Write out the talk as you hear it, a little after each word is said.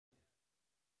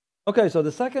Okay, so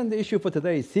the second issue for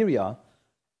today is Syria.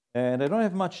 And I don't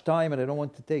have much time, and I don't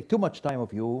want to take too much time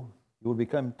of you. You will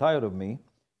become tired of me.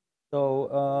 So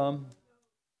I'll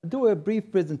do a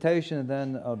brief presentation, and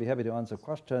then I'll be happy to answer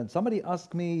questions. Somebody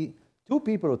asked me, two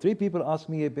people or three people asked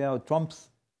me about Trump's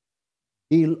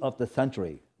deal of the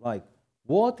century, like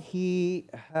what he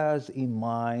has in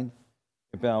mind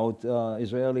about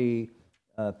Israeli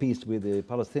peace with the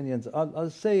Palestinians. I'll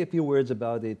say a few words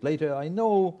about it later. I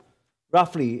know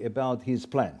roughly about his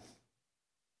plan.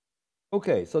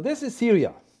 Okay, so this is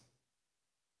Syria.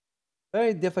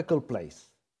 Very difficult place.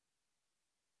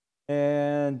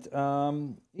 And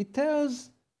it tells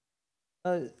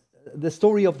the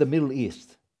story of the Middle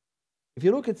East. If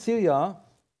you look at Syria,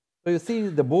 so you see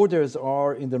the borders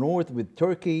are in the north with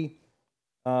Turkey,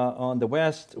 on the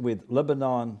west with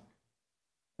Lebanon,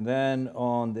 and then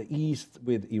on the east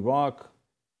with Iraq,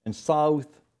 and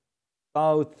southwest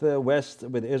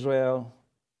with Israel,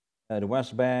 the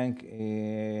West Bank,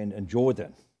 and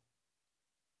Jordan.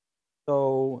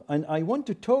 So, and I want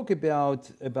to talk about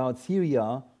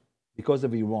Syria because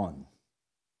of Iran.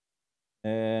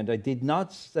 And I did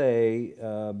not say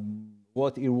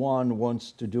what Iran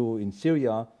wants to do in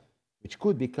Syria, which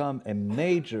could become a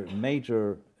major,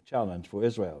 major challenge for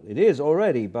Israel. It is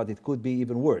already, but it could be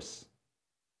even worse.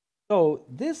 So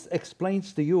this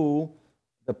explains to you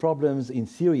the problems in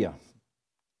Syria.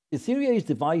 Syria is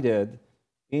divided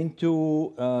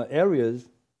into areas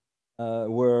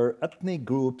where ethnic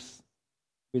groups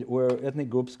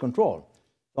control.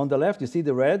 On the left, you see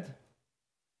the red,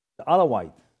 the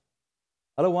Alawite.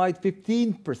 Alawite,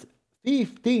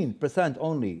 15%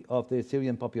 only of the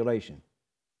Syrian population.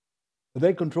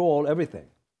 They control everything.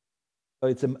 So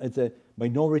it's a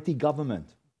minority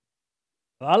government.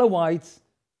 The Alawites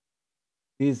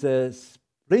is a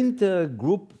splinter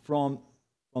group from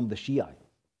the Shiite.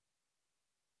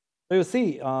 So you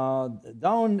see,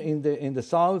 down in the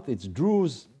south, it's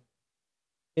Druze.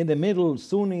 In the middle,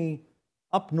 Sunni.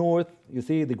 Up north, you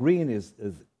see the green is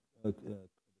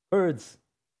Kurds.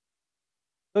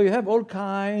 So you have all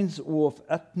kinds of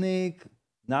ethnic,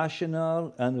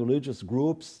 national, and religious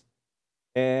groups,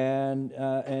 and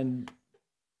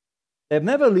they've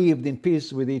never lived in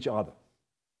peace with each other.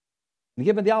 And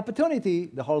given the opportunity,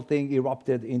 the whole thing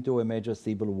erupted into a major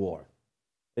civil war.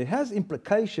 It has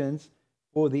implications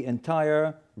for the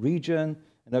entire region,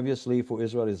 and obviously for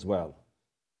Israel as well.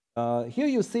 Here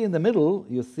you see in the middle,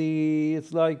 you see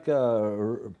it's like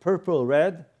purple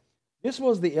red. This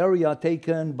was the area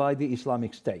taken by the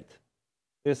Islamic State.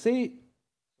 You see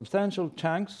substantial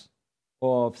chunks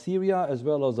of Syria as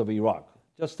well as of Iraq.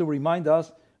 Just to remind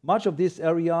us, much of this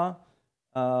area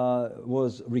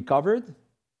was recovered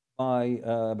by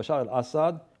Bashar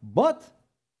al-Assad, but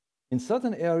in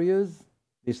certain areas,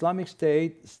 the Islamic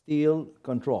State still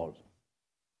controls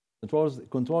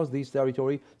these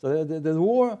territories. So the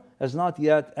war has not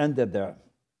yet ended there.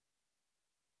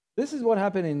 This is what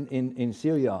happened in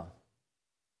Syria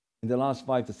in the last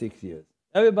 5 to 6 years.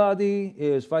 Everybody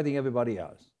is fighting everybody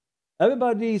else.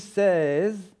 Everybody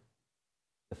says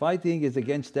the fighting is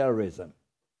against terrorism.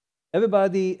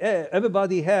 Everybody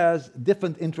has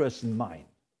different interests in mind.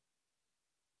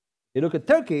 You look at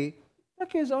Turkey,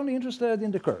 Turkey is only interested in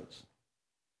the Kurds.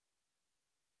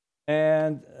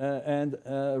 And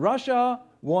Russia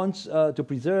wants to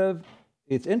preserve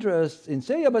its interests in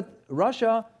Syria, but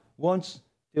Russia wants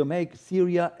to make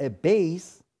Syria a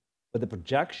base for the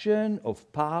projection of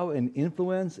power and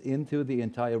influence into the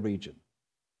entire region.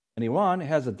 And Iran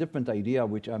has a different idea,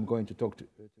 which I'm going to talk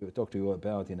to you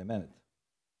about in a minute.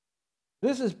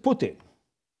 This is Putin.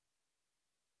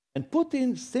 And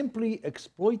Putin simply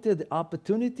exploited the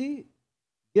opportunity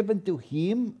given to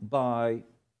him by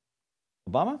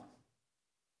Obama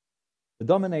to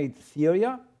dominate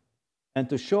Syria and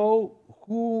to show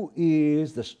who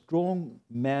is the strong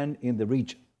man in the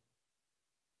region.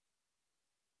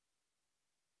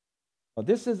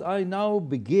 I now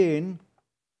begin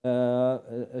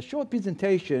a short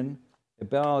presentation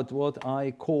about what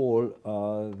I call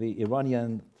the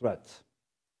Iranian threat.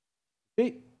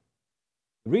 See,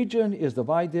 the region is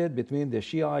divided between the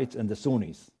Shiites and the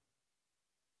Sunnis.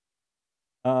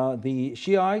 The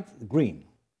Shiites, green.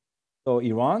 So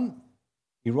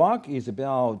Iraq is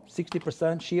about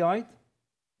 60% Shiite.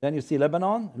 Then you see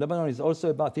Lebanon. Lebanon is also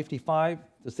about 55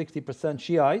 to 60%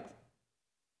 Shiite.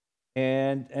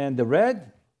 And the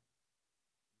red,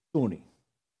 Sunni.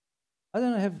 I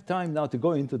don't have time now to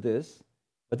go into this,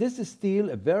 but this is still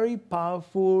a very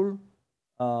powerful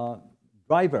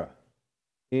driver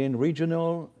in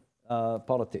regional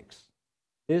politics.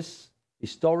 This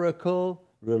historical,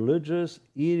 religious,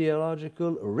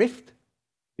 ideological rift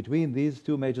between these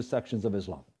two major sections of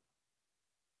Islam.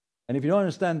 And if you don't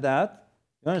understand that,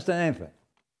 you don't understand anything.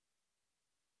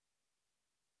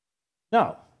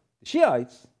 Now, the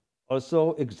Shiites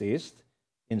also exist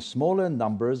in smaller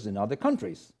numbers in other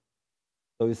countries.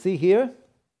 So you see here,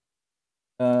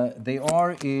 they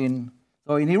are in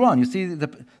Iran. You see,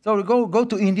 so go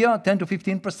to India, 10 to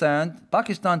 15%,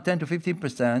 Pakistan, 10 to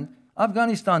 15%,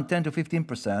 Afghanistan, 10 to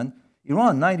 15%,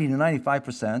 Iran, 90 to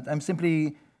 95%. I'm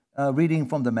simply reading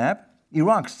from the map.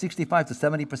 Iraq, 65 to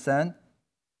 70%,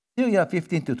 Syria,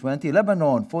 15 to 20,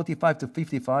 Lebanon, 45 to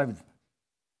 55.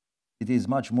 It is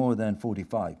much more than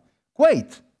 45.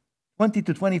 Kuwait, 20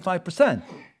 to 25%,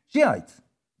 Shiites.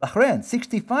 Bahrain,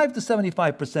 65 to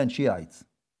 75% Shiites.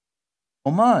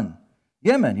 Oman,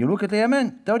 Yemen, you look at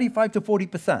Yemen, 35 to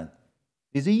 40%.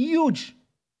 It's a huge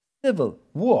civil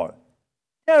war,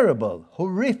 terrible,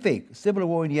 horrific civil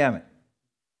war in Yemen.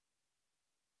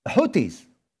 The Houthis,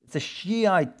 it's a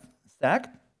Shiite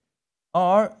sect,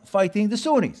 are fighting the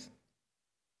Sunnis.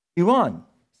 Iran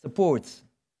supports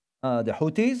the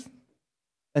Houthis,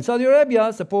 and Saudi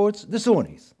Arabia supports the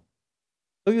Sunnis.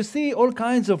 So you see all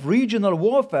kinds of regional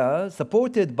warfare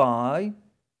supported by,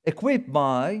 equipped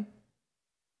by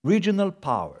regional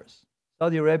powers.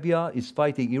 Saudi Arabia is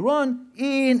fighting Iran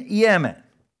in Yemen.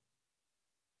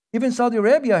 Even Saudi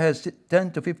Arabia has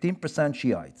 10 to 15%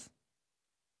 Shiites.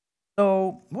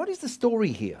 So what is the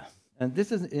story here? And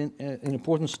this is an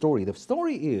important story. The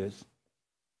story is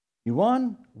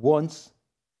Iran wants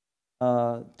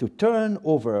to turn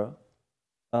over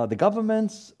the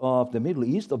governments of the Middle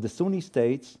East, of the Sunni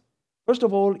states, first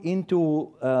of all,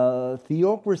 into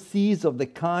theocracies of the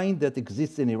kind that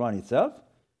exists in Iran itself,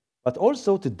 but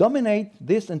also to dominate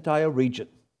this entire region.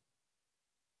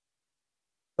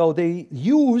 So they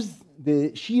use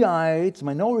the Shiites,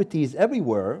 minorities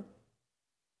everywhere,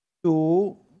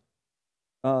 to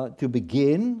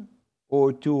begin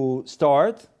or to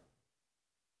start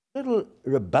little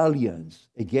rebellions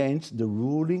against the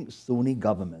ruling Sunni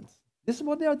governments. This is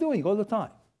what they are doing all the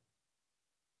time.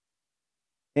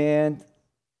 And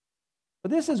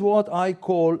this is what I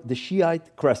call the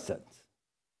Shiite crescent.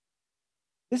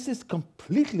 This is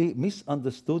completely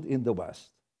misunderstood in the West.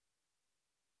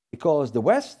 Because the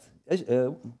West,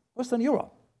 Western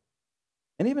Europe,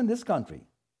 and even this country,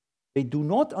 they do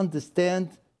not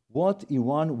understand what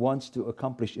Iran wants to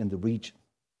accomplish in the region.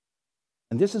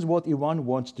 And this is what Iran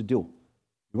wants to do.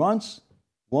 Iran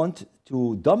wants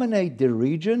to dominate the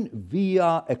region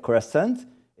via a crescent,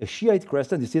 a Shiite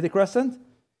crescent. You see the crescent?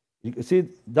 You can see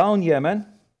it down Yemen.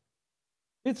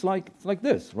 It's like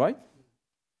this, right?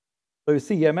 So you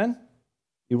see Yemen,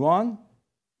 Iran,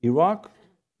 Iraq,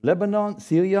 Lebanon,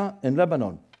 Syria, and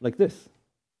Lebanon, like this.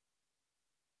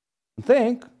 And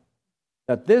think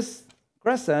that this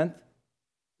crescent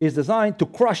is designed to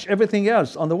crush everything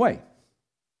else on the way,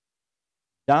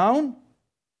 down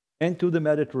into the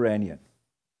Mediterranean.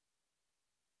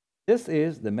 This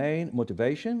is the main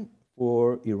motivation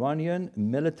for Iranian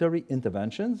military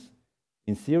interventions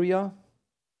in Syria,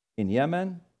 in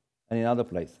Yemen, and in other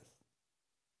places.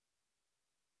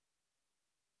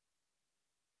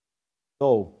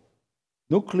 So,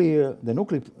 the nuclear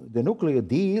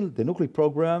deal, the nuclear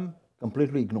program,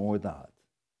 completely ignored that.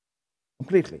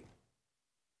 Completely.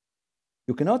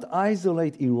 You cannot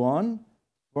isolate Iran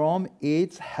from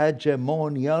its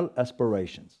hegemonial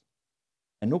aspirations.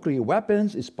 And nuclear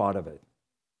weapons is part of it.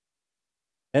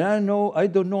 And I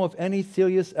don't know of any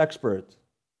serious expert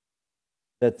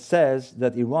that says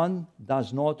that Iran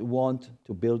does not want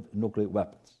to build nuclear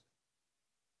weapons.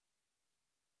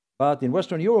 But in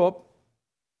Western Europe,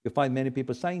 you find many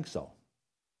people saying so.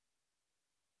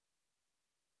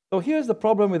 So here's the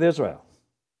problem with Israel.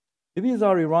 These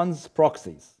are Iran's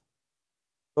proxies.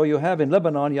 So you have in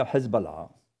Lebanon, you have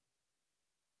Hezbollah.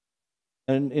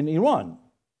 And in Iran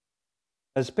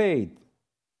has paid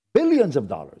billions of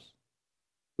dollars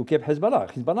to keep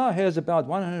Hezbollah. Hezbollah has about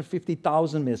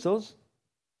 150,000 missiles,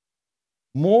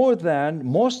 more than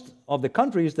most of the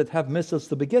countries that have missiles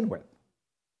to begin with.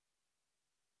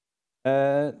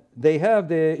 They have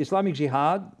the Islamic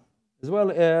Jihad, as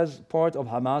well as part of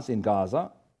Hamas in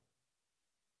Gaza.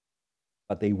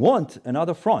 But they want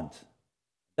another front.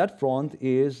 That front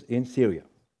is in Syria.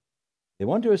 They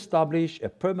want to establish a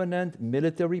permanent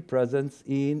military presence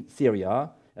in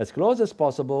Syria, as close as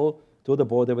possible to the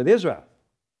border with Israel.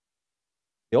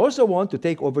 They also want to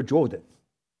take over Jordan.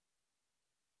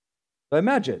 So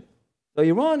imagine, so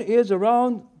Iran is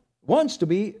around, wants to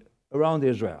be around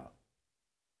Israel.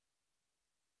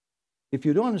 If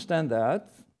you don't understand that,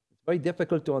 it's very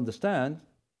difficult to understand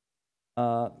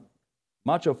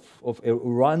much of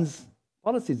Iran's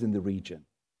policies in the region.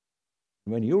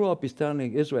 When Europe is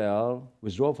telling Israel,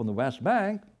 withdraw from the West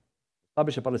Bank,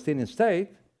 establish a Palestinian state,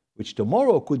 which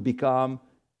tomorrow could become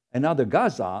another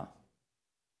Gaza,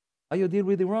 how you deal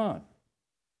with Iran?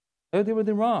 How you deal with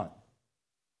Iran?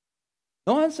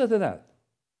 No answer to that.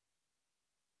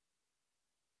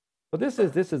 But this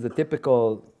is a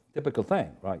typical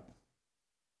thing, right?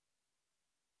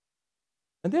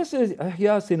 And this is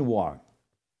yes in war.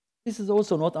 This is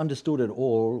also not understood at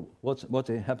all what's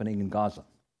happening in Gaza.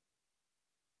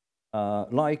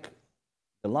 Like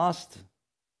the last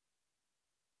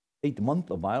 8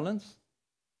 months of violence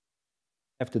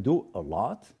have to do a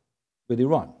lot with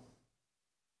Iran.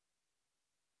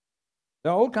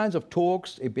 There are all kinds of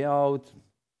talks about,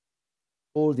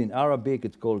 called in Arabic,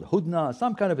 it's called hudna,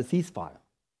 some kind of a ceasefire.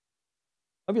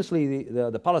 Obviously,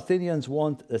 the Palestinians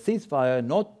want a ceasefire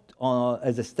not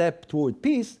as a step toward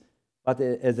peace, but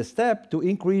as a step to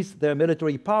increase their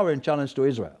military power and challenge to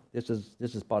Israel. This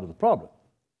is part of the problem.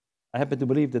 I happen to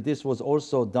believe that this was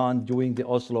also done during the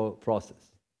Oslo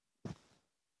process.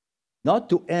 Not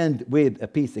to end with a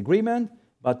peace agreement,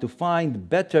 but to find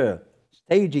better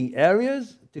staging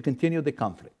areas to continue the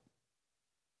conflict.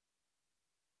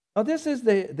 Now, this is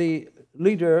the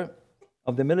leader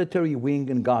of the military wing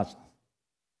in Gaza.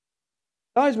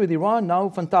 Ties with Iran now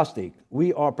fantastic.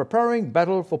 We are preparing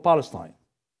battle for Palestine.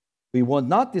 We will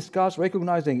not discuss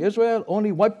recognizing Israel,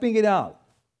 only wiping it out.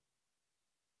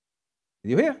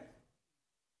 Did you hear?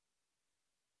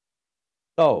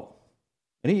 So,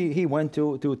 and he went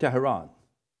to Tehran.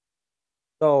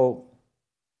 So,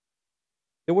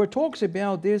 there were talks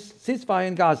about this ceasefire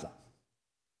in Gaza.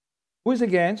 Who is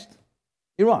against?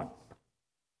 Iran.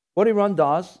 What Iran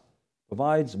does,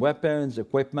 provides weapons,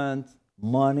 equipment,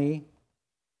 money,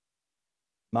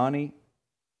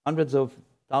 hundreds of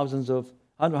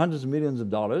millions of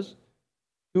dollars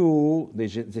to the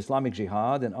Islamic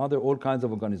Jihad and all kinds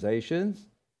of organizations,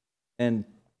 and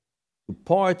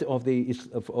part of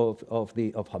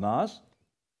Hamas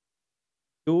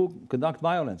to conduct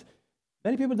violence.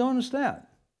 Many people don't understand.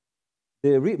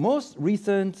 The most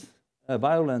recent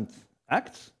violent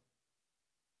acts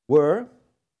were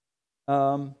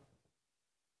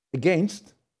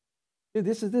against.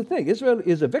 This is the thing. Israel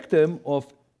is a victim of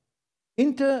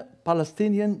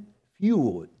inter-Palestinian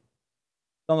feud.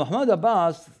 So Mahmoud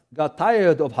Abbas got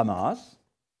tired of Hamas.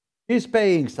 He's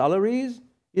paying salaries.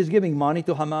 He's giving money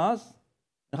to Hamas.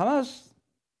 And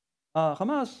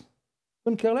Hamas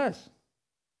couldn't care less.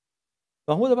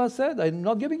 Mahmoud Abbas said, I'm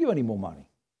not giving you any more money.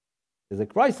 There's a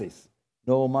crisis.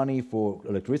 No money for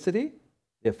electricity.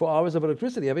 There are 4 hours of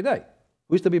electricity every day.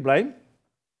 Who is to be blamed?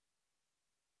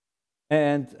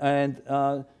 And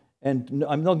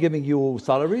I'm not giving you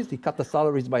salaries. He cut the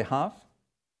salaries by half.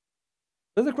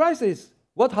 There's a crisis.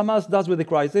 What Hamas does with the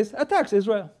crisis? Attacks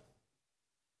Israel.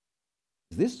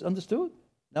 Is this understood?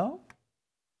 No?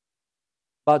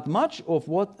 But much of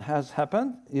what has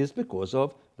happened is because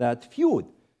of that feud.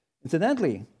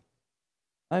 Incidentally,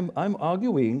 I'm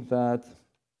arguing that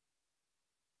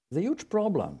there's a huge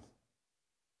problem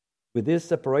with this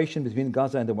separation between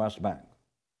Gaza and the West Bank.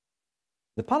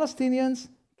 The Palestinians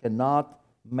cannot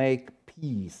make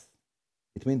peace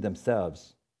between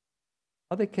themselves,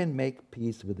 or they can make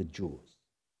peace with the Jews.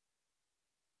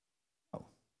 No.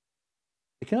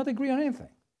 They cannot agree on anything.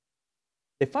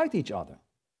 They fight each other.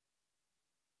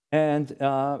 And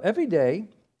every day,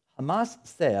 Hamas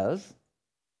cells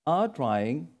are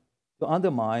trying to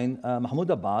undermine Mahmoud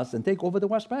Abbas and take over the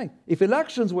West Bank. If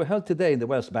elections were held today in the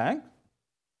West Bank,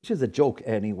 which is a joke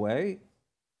anyway,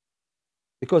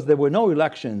 because there were no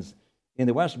elections in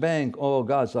the West Bank or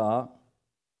Gaza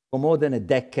for more than a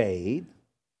decade.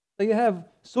 So you have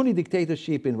Sunni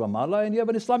dictatorship in Ramallah and you have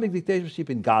an Islamic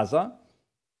dictatorship in Gaza.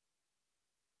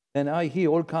 And I hear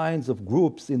all kinds of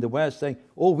groups in the West saying,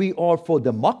 oh, we are for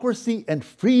democracy and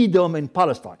freedom in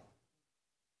Palestine.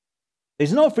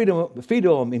 There's no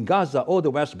freedom in Gaza or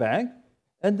the West Bank,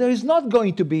 and there is not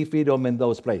going to be freedom in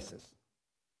those places.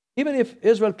 Even if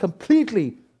Israel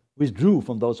completely withdrew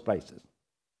from those places.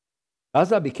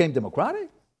 Gaza became democratic.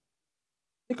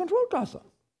 They control Gaza.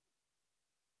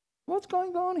 What's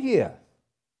going on here?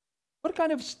 What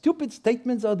kind of stupid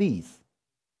statements are these?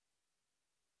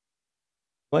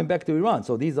 Going back to Iran,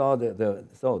 so these are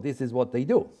so this is what they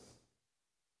do.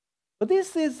 But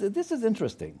this is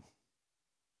interesting.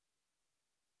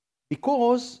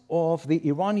 Because of the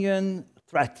Iranian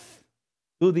threats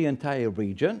to the entire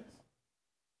region,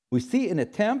 we see an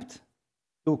attempt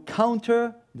to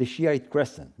counter the Shiite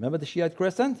crescent. Remember the Shiite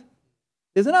crescent?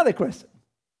 There's another crescent.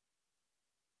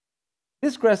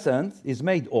 This crescent is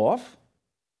made of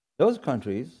those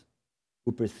countries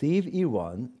who perceive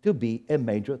Iran to be a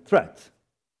major threat.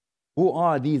 Who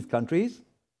are these countries?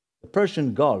 The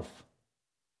Persian Gulf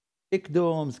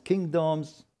Sheikdoms,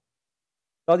 kingdoms,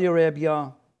 Saudi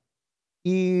Arabia,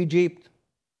 Egypt,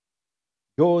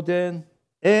 Jordan,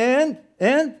 and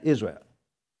Israel.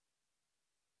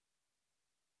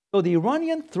 So the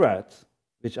Iranian threat,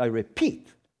 which I repeat,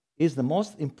 is the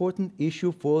most important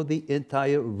issue for the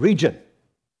entire region.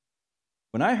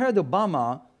 When I heard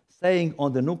Obama saying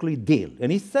on the nuclear deal,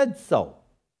 and he said so,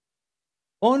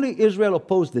 only Israel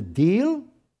opposed the deal,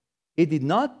 he did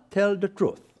not tell the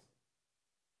truth.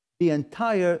 The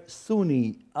entire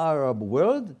Sunni Arab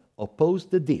world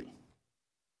opposed the deal.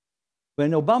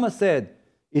 When Obama said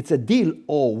it's a deal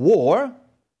or war,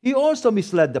 he also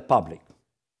misled the public.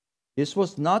 This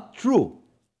was not true,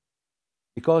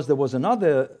 because there was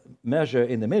another measure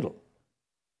in the middle,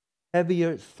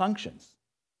 heavier sanctions.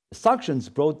 The sanctions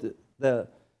brought the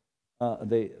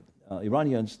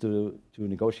Iranians to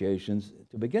negotiations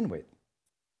to begin with.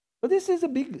 But this is a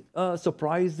big,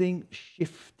 surprising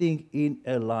shifting in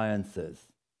alliances.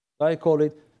 So I call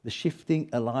it the shifting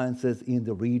alliances in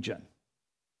the region.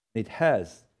 It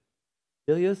has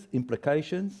serious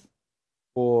implications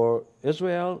for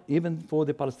Israel, even for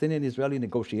the Palestinian-Israeli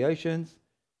negotiations,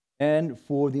 and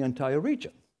for the entire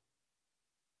region.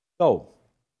 So,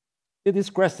 this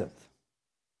crescent.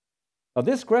 Now,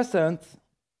 this crescent,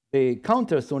 the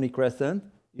counter-Sunni crescent,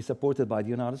 is supported by the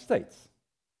United States.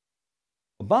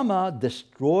 Obama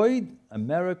destroyed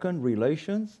American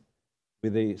relations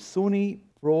with the Sunni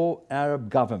pro-Arab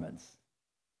governments.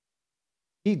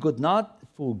 He could not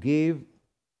forgive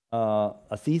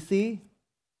Sisi,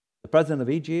 the president of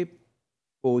Egypt,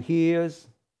 for his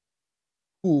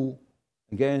coup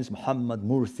against Muhammad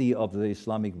Mursi of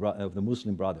the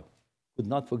Muslim Brotherhood. Could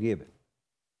not forgive it.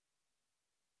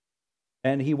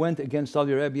 And he went against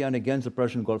Saudi Arabia and against the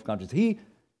Persian Gulf countries.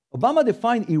 Obama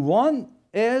defined Iran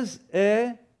as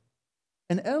an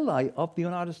ally of the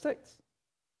United States.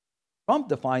 Trump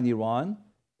defined Iran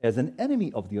as an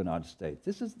enemy of the United States.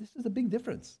 This is a big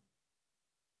difference.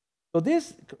 So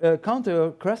this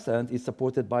counter crescent is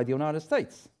supported by the United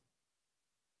States.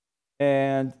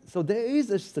 And so there is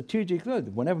a strategic,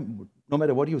 no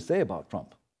matter what you say about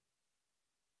Trump,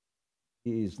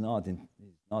 he's not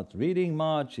reading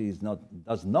much,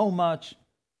 doesn't know much.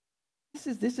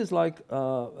 This is like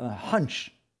a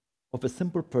hunch of a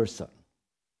simple person.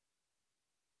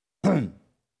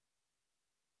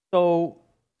 So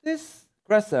this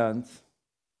crescent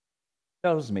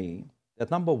tells me that,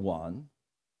 number one,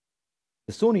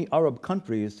 the Sunni Arab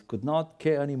countries could not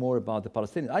care anymore about the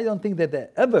Palestinians. I don't think that they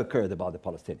ever cared about the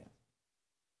Palestinians.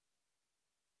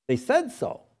 They said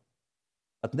so,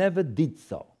 but never did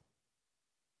so.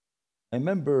 I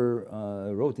remember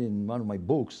I wrote in one of my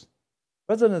books,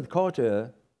 President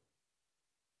Carter,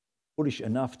 foolish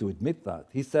enough to admit that,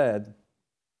 he said,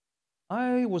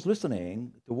 I was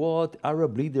listening to what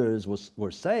Arab leaders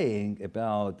were saying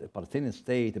about the Palestinian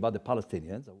state, about the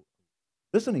Palestinians, I was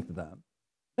listening to them.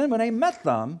 And when I met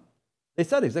them, they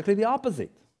said exactly the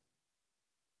opposite.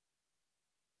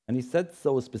 And he said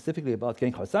so specifically about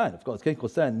King Hussein. Of course, King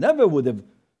Hussein never would have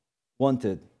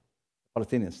wanted a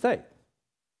Palestinian state.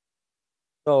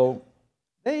 So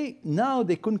now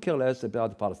they couldn't care less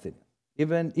about the Palestinians.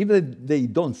 Even if they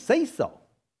don't say so,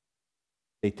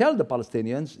 they tell the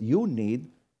Palestinians, you need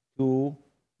to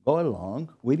go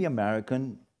along with the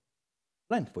American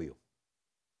plan for you.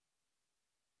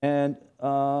 And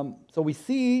so we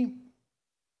see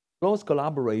close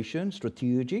collaboration,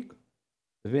 strategic,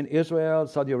 between Israel,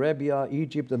 Saudi Arabia,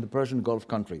 Egypt, and the Persian Gulf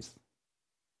countries.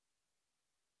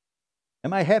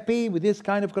 Am I happy with this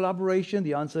kind of collaboration?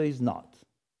 The answer is not.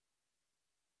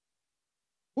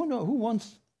 Who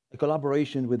wants a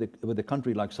collaboration with a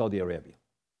country like Saudi Arabia,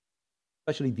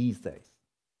 especially these days?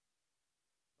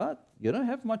 But you don't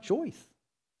have much choice,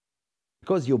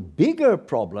 because your bigger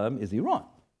problem is Iran.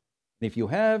 And if you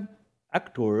have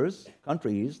actors,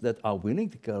 countries that are willing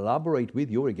to collaborate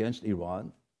with you against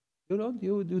Iran,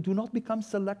 you do not become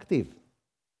selective.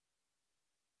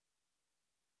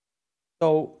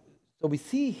 So we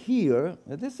see here,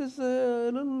 this is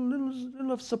a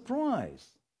little of surprise.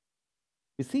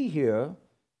 We see here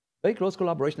very close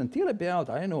collaboration until about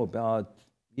a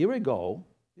year ago,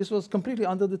 this was completely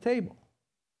under the table.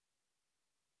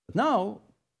 But now,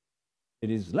 it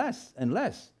is less and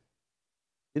less.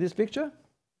 See this picture?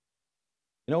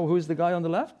 You know who is the guy on the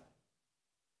left?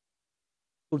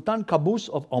 Sultan Qaboos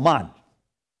of Oman.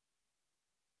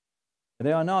 And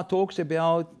there are now talks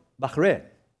about Bahrain.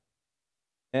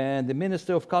 And the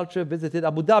Minister of Culture visited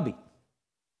Abu Dhabi.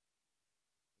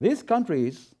 These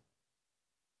countries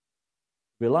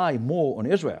rely more on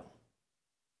Israel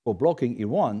for blocking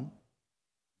Iran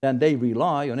than they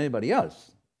rely on anybody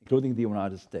else, including the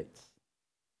United States.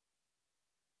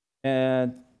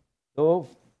 And so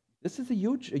this is a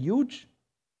huge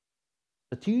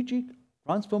strategic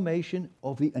transformation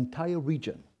of the entire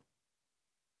region.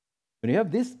 When you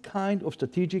have this kind of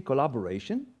strategic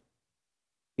collaboration,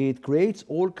 it creates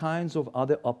all kinds of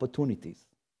other opportunities.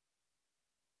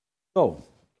 So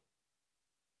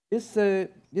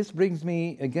this brings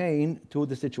me again to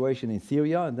the situation in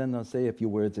Syria, and then I'll say a few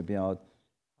words about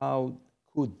how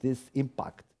could this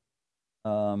impact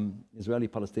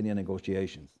Israeli-Palestinian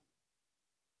negotiations.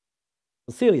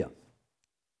 Syria.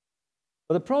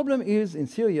 But the problem is in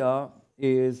Syria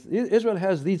is Israel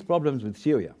has these problems with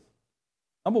Syria.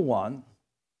 Number one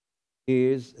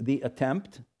is the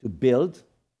attempt to build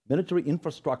military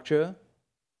infrastructure,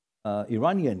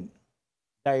 Iranian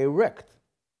direct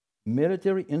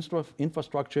military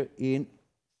infrastructure in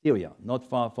Syria, not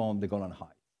far from the Golan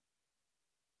Heights.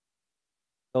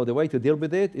 So the way to deal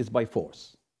with it is by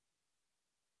force.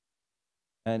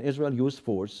 And Israel used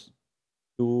force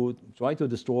to try to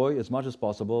destroy as much as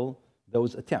possible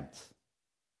those attempts.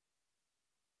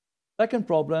 Second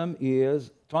problem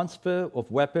is transfer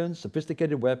of weapons,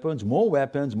 sophisticated weapons, more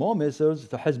missiles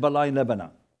to Hezbollah in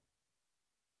Lebanon.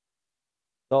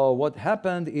 So what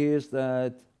happened is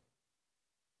that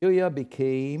Syria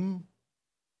became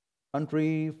a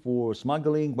country for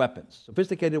smuggling weapons,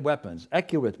 sophisticated weapons,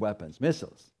 accurate weapons,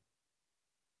 missiles,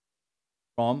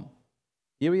 from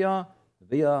Syria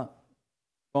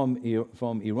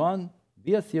from Iran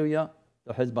via Syria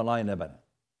to Hezbollah in Lebanon.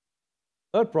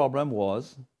 Third problem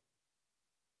was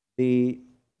the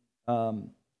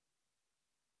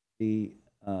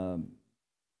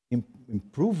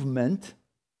improvement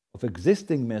of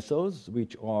existing missiles,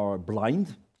 which are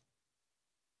blind,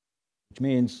 which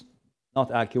means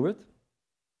not accurate.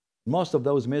 Most of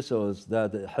those missiles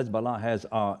that Hezbollah has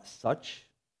are such,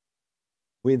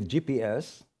 with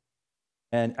GPS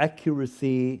and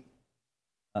accuracy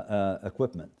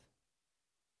equipment.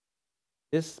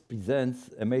 This presents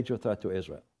a major threat to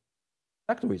Israel.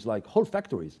 Factories, like whole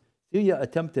factories. Syria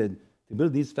attempted to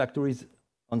build these factories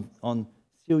on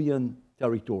Syrian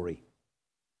territory.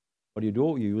 What do?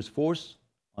 You use force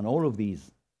on all of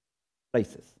these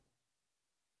places.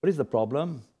 What is the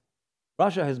problem?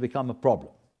 Russia has become a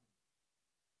problem.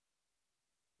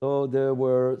 So there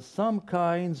were some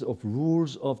kinds of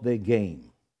rules of the game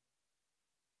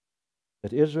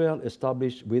that Israel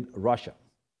established with Russia.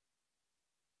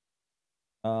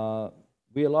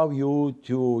 We allow you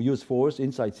to use force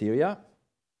inside Syria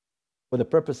for the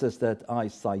purposes that I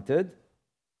cited,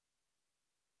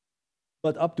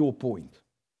 but up to a point.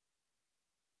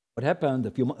 What happened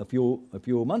a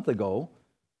few months ago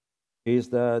is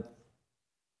that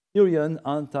Syrian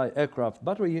anti-aircraft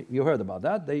battery, you heard about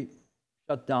that, they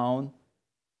shut down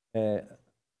a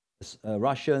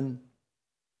Russian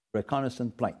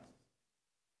reconnaissance plane.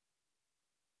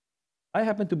 I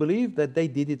happen to believe that they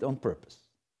did it on purpose.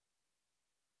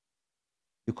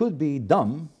 You could be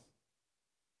dumb,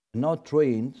 not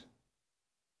trained,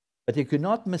 but you could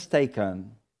not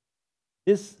mistaken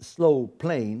this slow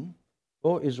plane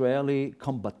for Israeli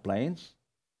combat planes,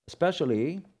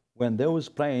 especially when those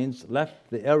planes left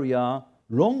the area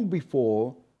long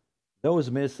before those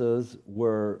missiles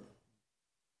were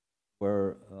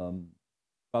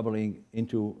traveling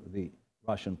into the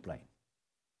Russian plane.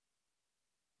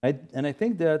 And I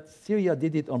think that Syria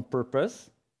did it on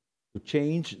purpose to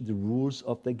change the rules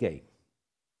of the game.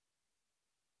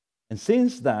 And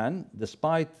since then,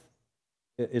 despite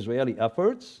Israeli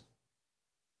efforts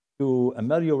to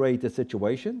ameliorate the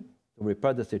situation, to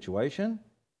repair the situation,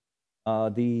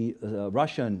 the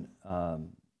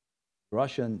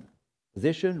Russian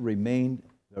position remained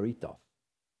very tough.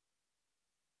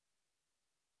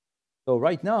 So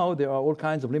right now, there are all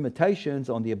kinds of limitations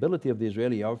on the ability of the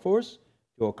Israeli Air Force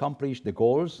to accomplish the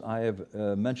goals I have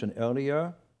mentioned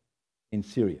earlier in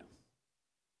Syria.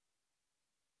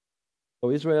 So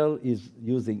Israel is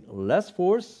using less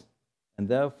force, and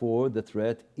therefore the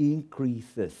threat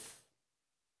increases.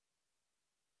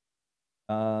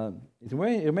 It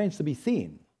remains to be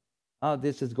seen how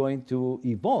this is going to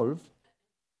evolve,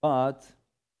 but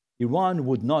Iran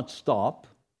would not stop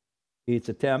its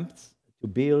attempts to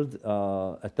build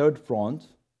a third front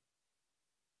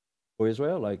for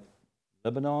Israel, like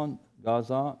Lebanon,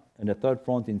 Gaza, and a third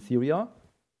front in Syria,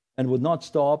 and would not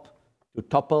stop to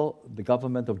topple the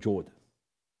government of Jordan.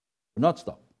 Would not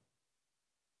stop.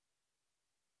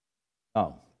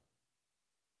 Now,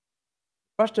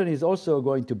 the question is also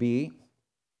going to be,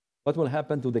 what will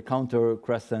happen to the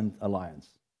Counter-Crescent Alliance?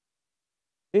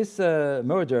 This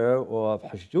murder of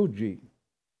Khashoggi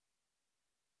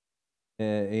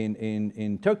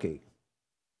in Turkey,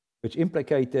 which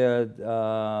implicated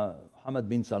Mohammed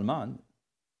bin Salman,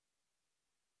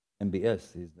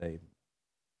 MBS is they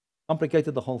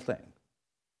complicated the whole thing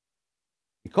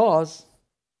because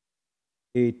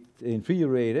it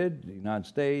infuriated the United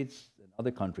States and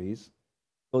other countries.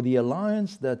 So the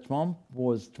alliance that Trump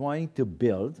was trying to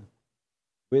build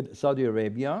with Saudi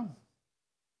Arabia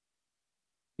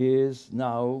is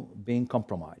now being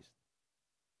compromised.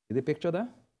 See the picture there?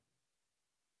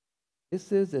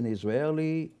 This is an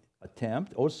Israeli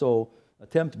attempt, also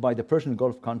attempt by the Persian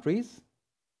Gulf countries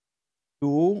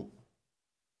to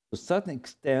a certain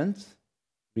extent,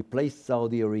 replace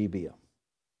Saudi Arabia.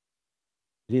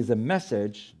 It is a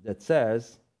message that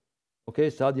says, okay,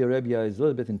 Saudi Arabia is a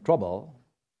little bit in trouble.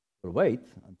 We'll wait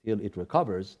until it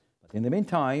recovers. But in the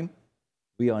meantime,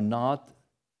 we are not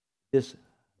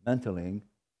dismantling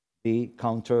the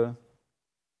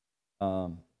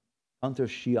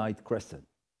counter-Shiite crescent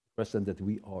that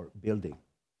we are building.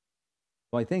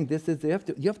 So I think this is, you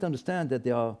have to understand that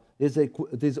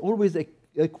there's always an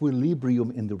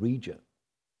equilibrium in the region.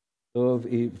 So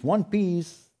if one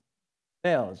piece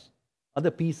fails,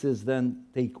 other pieces then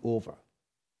take over.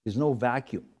 There's no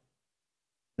vacuum.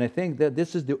 And I think that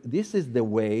this is the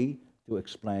way to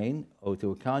explain or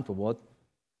to account for what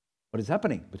is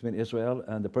happening between Israel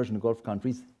and the Persian Gulf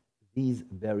countries these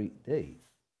very days.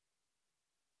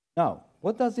 Now,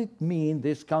 what does it mean,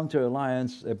 this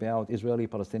counter-alliance about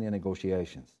Israeli-Palestinian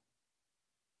negotiations?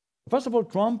 First of all,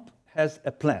 Trump has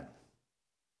a plan.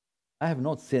 I have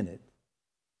not seen it,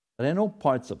 but I know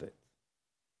parts of it.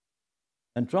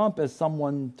 And Trump, as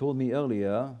someone told me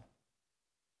earlier,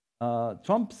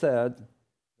 Trump said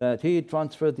that he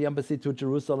transferred the embassy to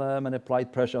Jerusalem and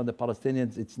applied pressure on the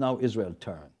Palestinians. It's now Israel's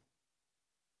turn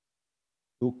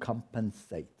to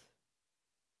compensate.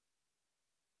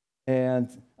 And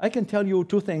I can tell you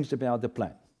two things about the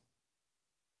plan.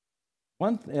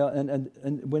 One,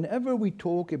 and whenever we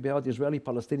talk about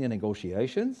Israeli-Palestinian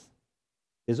negotiations,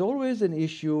 there's always an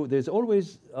issue. There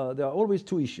are always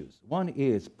two issues. One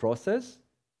is process,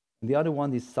 and the other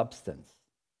one is substance.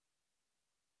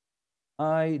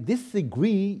 I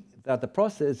disagree that the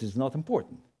process is not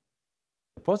important.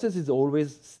 The process is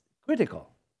always critical.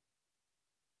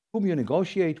 Whom you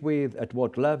negotiate with, at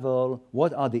what level,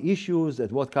 what are the issues,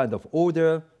 at what kind of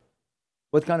order,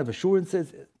 what kind of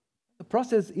assurances. The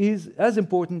process is as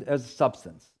important as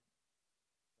substance.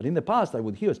 But in the past, I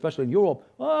would hear, especially in Europe,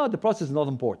 the process is not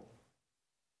important.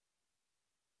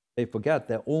 They forget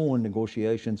their own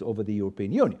negotiations over the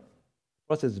European Union. The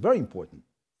process is very important.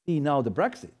 See now the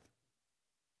Brexit.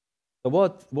 So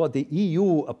what the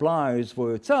EU applies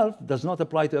for itself does not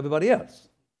apply to everybody else.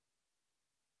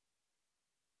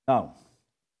 Now,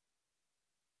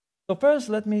 so first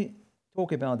let me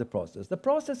talk about the process. The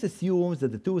process assumes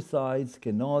that the two sides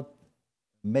cannot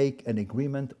make an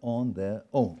agreement on their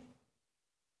own.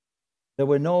 There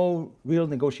were no real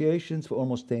negotiations for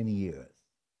almost 10 years.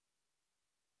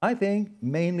 I think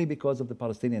mainly because of the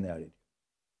Palestinian narrative.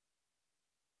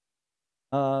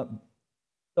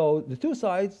 So the two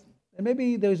sides, and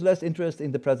maybe there is less interest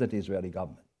in the present Israeli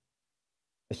government.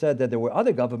 I said that there were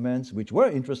other governments which were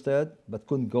interested but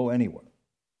couldn't go anywhere.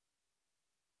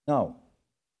 Now,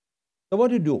 so what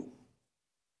do you do?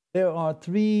 There are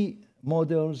three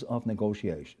models of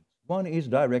negotiations. One is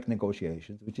direct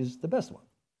negotiations, which is the best one.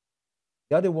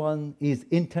 The other one is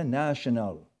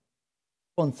international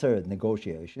sponsored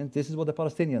negotiations. This is what the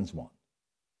Palestinians want.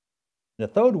 The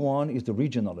third one is the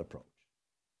regional approach.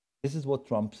 This is what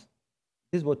Trump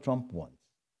wants.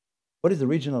 What is the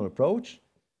regional approach?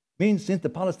 Means since the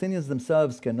Palestinians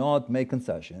themselves cannot make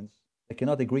concessions, they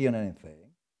cannot agree on anything,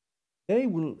 they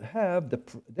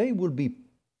will be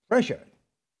pressured,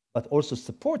 but also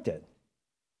supported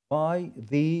by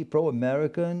the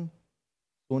pro-American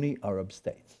Sunni Arab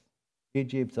states,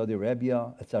 Egypt, Saudi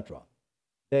Arabia, etc.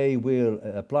 They will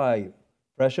apply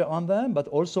pressure on them, but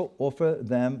also offer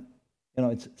them,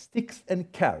 it's sticks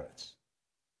and carrots.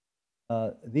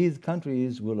 These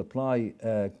countries will apply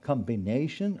a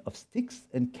combination of sticks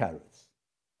and carrots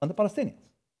on the Palestinians.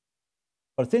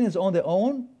 Palestinians on their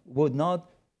own would not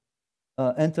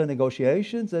enter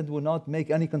negotiations and would not make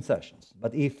any concessions.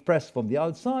 But if pressed from the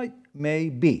outside, may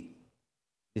be.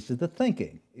 This is the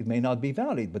thinking. It may not be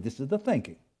valid, but this is the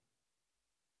thinking.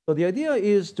 So the idea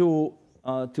is to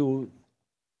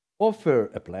offer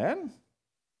a plan,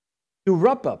 to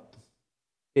wrap up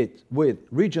it with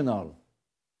regional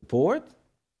support,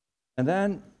 and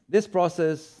then this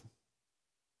process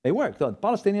may work. So the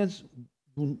Palestinians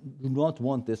do not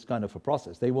want this kind of a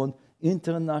process. They want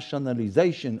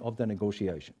internationalization of the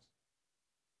negotiations.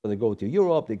 So they go to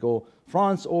Europe,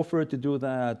 France offered to do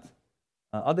that.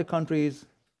 Other countries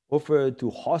offered to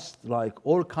host like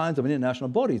all kinds of international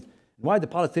bodies. Why the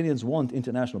Palestinians want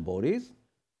international bodies?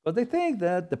 But they think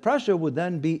that the pressure would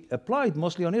then be applied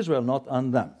mostly on Israel, not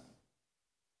on them.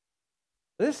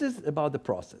 This is about the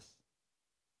process.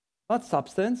 About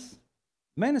substance,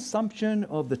 the main assumption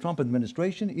of the Trump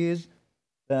administration is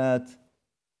that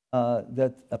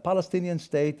a Palestinian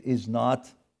state is not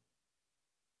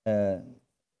a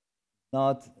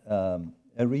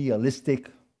realistic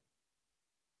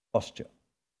posture.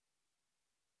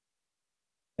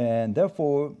 And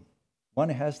therefore, one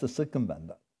has to circumvent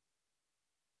that.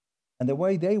 And the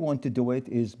way they want to do it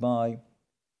is by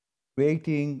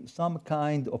creating some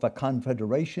kind of a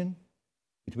confederation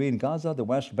between Gaza, the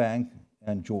West Bank,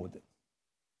 and Jordan.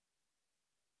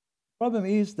 The problem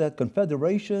is that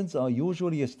confederations are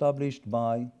usually established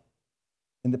by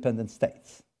independent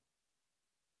states.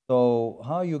 So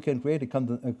how you can create a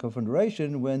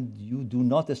confederation when you do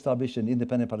not establish an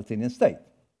independent Palestinian state?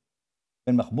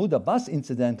 When Mahmoud Abbas,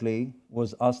 incidentally,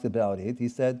 was asked about it, he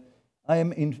said, I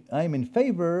am in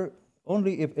favor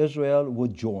only if Israel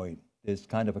would join this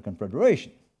kind of a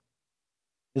confederation.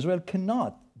 Israel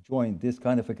cannot join this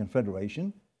kind of a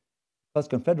confederation because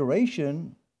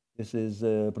confederation, this is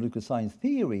political science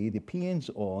theory, depends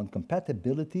on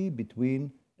compatibility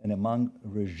between and among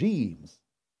regimes.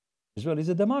 Israel is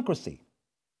a democracy.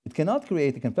 It cannot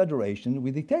create a confederation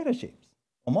with dictatorships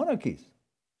or monarchies.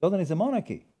 Jordan is a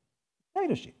monarchy,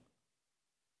 dictatorship.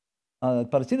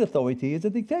 Palestinian Authority is a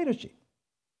dictatorship.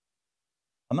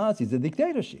 Hamas is a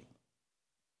dictatorship.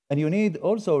 And you need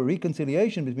also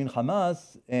reconciliation between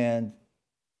Hamas and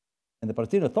the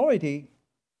Palestinian Authority.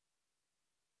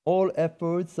 All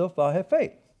efforts so far have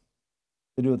failed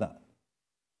to do that.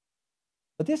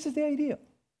 But this is the idea.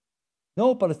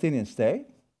 No Palestinian state,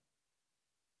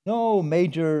 no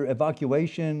major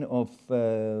evacuation of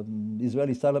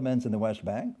Israeli settlements in the West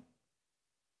Bank.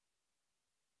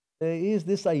 There is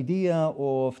this idea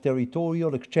of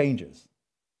territorial exchanges.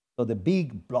 So the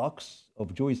big blocks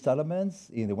of Jewish settlements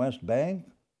in the West Bank,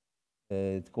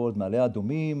 it's called Ma'ale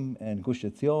Adumim and Gush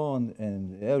Etzion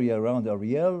and the area around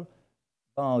Ariel,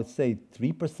 about, say,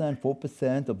 3%,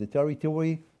 4% of the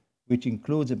territory, which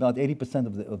includes about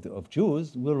 80% of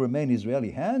Jews, will remain in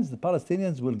Israeli hands. The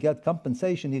Palestinians will get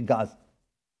compensation in Gaza.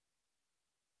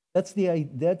 That's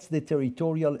the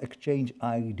territorial exchange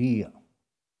idea.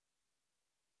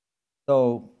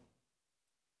 So,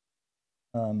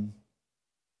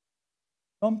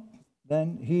 Trump,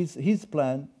 then his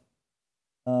plan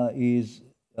is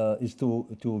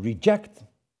to reject the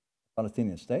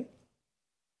Palestinian state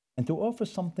and to offer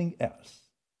something else.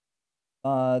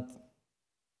 But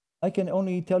I can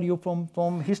only tell you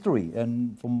from history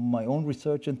and from my own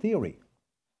research and theory.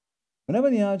 Whenever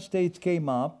the United States came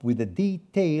up with a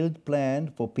detailed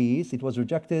plan for peace, it was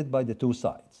rejected by the two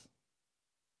sides.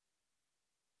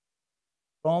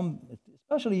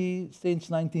 Especially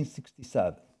since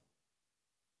 1967.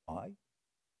 Why?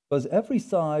 Because every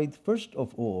side, first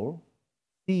of all,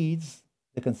 cedes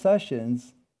the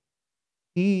concessions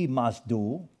he must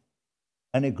do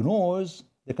and ignores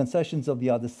the concessions of the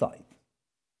other side.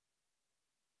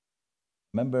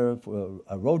 Remember,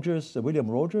 William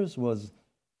Rogers was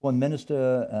one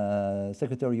minister,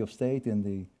 Secretary of State in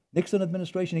the Nixon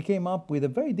administration. He came up with a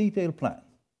very detailed plan.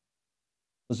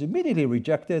 It was immediately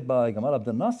rejected by Gamal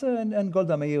Abdel Nasser and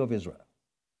Golda Meir of Israel,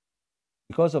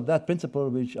 because of that principle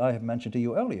which I have mentioned to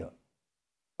you earlier.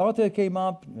 Carter came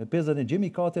up, President Jimmy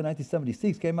Carter in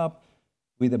 1976 came up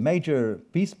with a major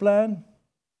peace plan,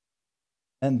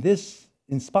 and this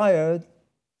inspired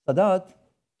Sadat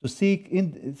to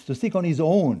seek on his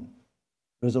own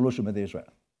resolution with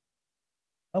Israel.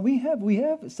 And we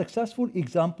have successful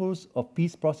examples of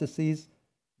peace processes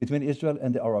between Israel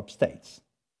and the Arab states.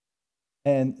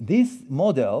 And this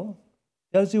model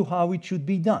tells you how it should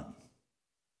be done.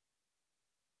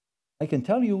 I can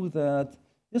tell you that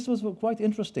this was quite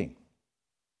interesting.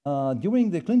 During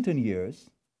the Clinton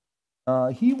years,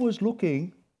 he was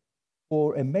looking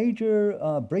for a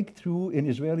major breakthrough in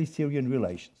Israeli-Syrian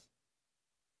relations.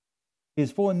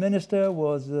 His foreign minister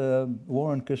was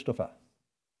Warren Christopher.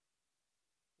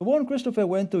 Warren Christopher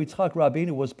went to Yitzhak Rabin,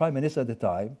 who was prime minister at the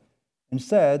time, and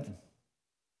said,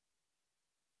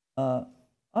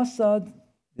 Assad,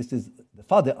 this is the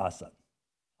father Assad,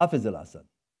 Hafez al-Assad,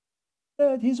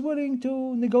 said he's willing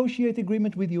to negotiate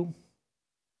agreement with you,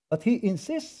 but he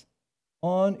insists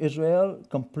on Israel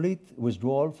complete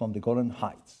withdrawal from the Golan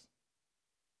Heights,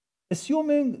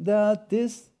 assuming that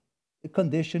this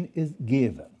condition is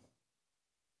given.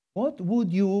 What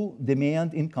would you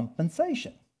demand in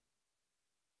compensation?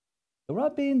 The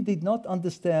Rabin did not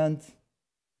understand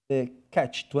the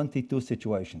catch-22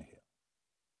 situation here.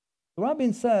 The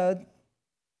Rabin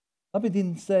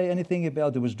didn't say anything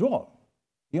about the withdrawal.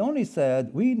 He only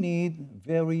said we need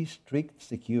very strict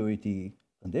security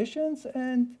conditions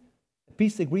and a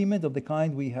peace agreement of the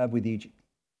kind we have with Egypt.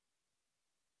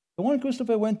 So when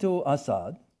Christopher went to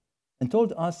Assad and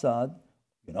told Assad,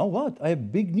 you know what, I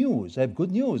have big news, I have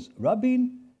good news.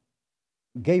 Rabin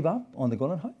gave up on the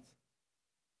Golan Heights.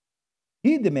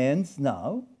 He demands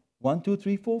now 1, 2,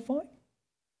 3, 4, 5.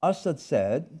 Assad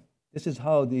said, this is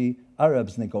how the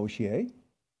Arabs negotiate.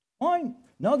 Fine,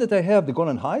 now that I have the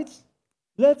Golan Heights,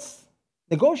 let's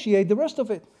negotiate the rest of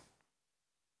it.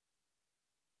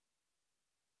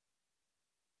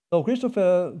 So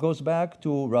Christopher goes back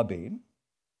to Rabin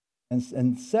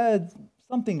and said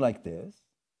something like this.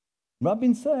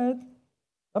 Rabin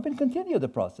continued the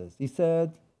process. He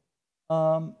said,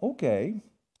 okay,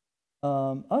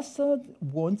 Assad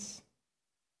wants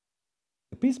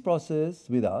the peace process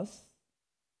with us,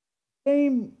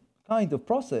 same kind of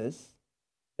process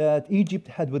that Egypt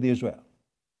had with Israel.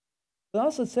 So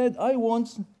Assad said, I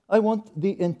want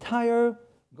the entire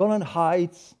Golan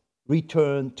Heights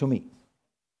returned to me,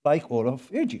 like all of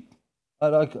Egypt,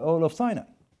 like all of Sinai.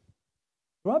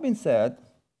 Rabin said,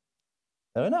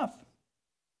 fair enough,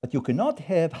 but you cannot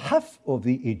have half of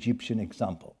the Egyptian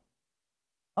example.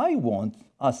 I want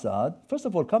Assad, first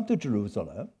of all, come to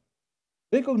Jerusalem,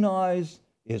 recognize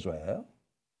Israel,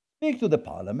 speak to the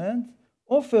parliament,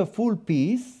 offer full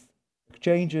peace,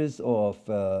 exchanges of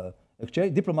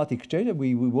diplomatic exchange.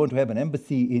 We want to have an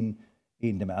embassy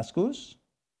in Damascus.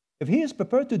 If he is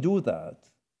prepared to do that,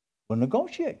 we'll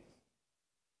negotiate.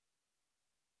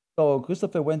 So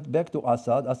Christopher went back to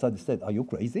Assad. Assad said, are you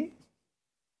crazy?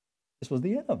 This was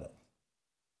the end of it.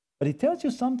 But it tells you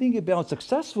something about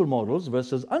successful models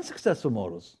versus unsuccessful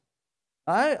models.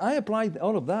 I applied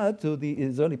all of that to the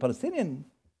Israeli-Palestinian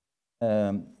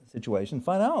situation,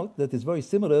 find out that it's very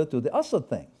similar to the Assad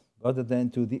thing rather than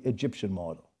to the Egyptian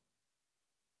model.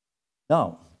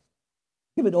 Now,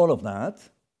 given all of that,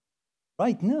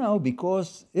 right now,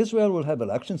 because Israel will have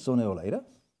elections sooner or later,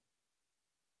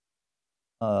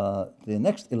 the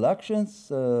next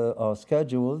elections are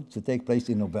scheduled to take place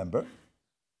in November.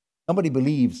 Nobody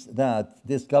believes that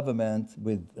this government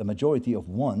with a majority of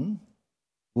 1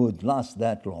 would last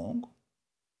that long.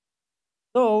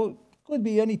 So it could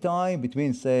be any time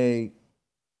between, say,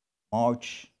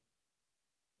 March,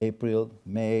 April,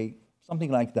 May,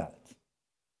 something like that,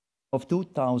 of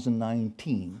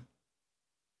 2019.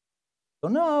 So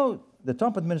now the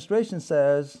Trump administration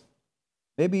says,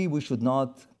 maybe we should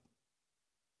not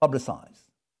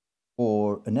publicize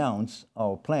or announce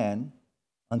our plan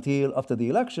until after the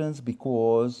elections,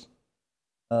 because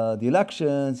the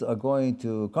elections are going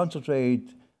to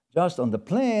concentrate just on the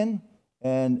plan,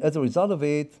 and as a result of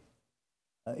it,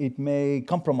 it may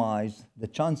compromise the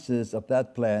chances of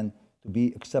that plan to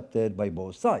be accepted by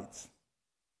both sides.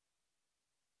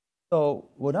 So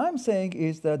what I'm saying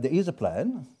is that there is a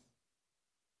plan.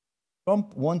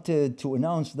 Trump wanted to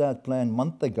announce that plan a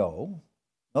month ago,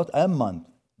 not a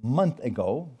month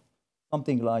ago,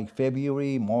 something like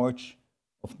February, March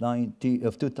of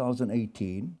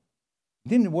 2018. It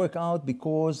didn't work out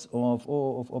because of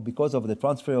the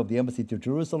transfer of the embassy to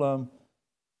Jerusalem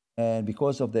and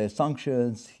because of the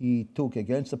sanctions he took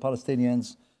against the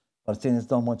Palestinians. Palestinians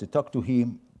don't want to talk to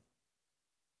him.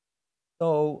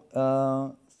 So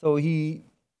he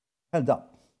held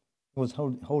up. He was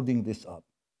holding this up.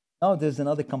 Now there's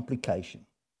another complication.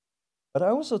 But I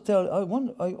also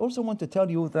want to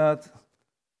tell you that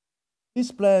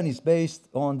this plan is based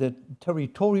on the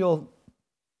territorial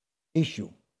issue.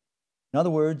 In other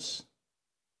words,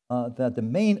 that the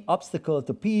main obstacle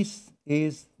to peace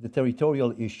is the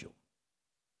territorial issue.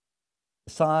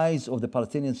 The size of the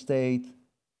Palestinian state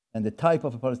and the type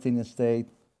of a Palestinian state.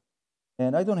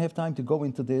 And I don't have time to go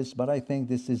into this, but I think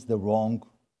this is the wrong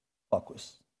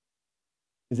focus.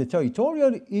 If the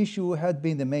territorial issue had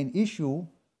been the main issue,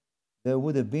 there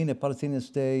would have been a Palestinian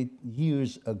state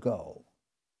years ago.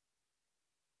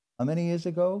 How many years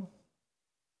ago?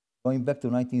 Going back to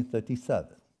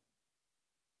 1937.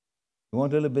 You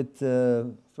want a little bit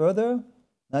further?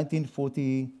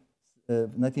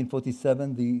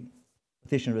 1947, the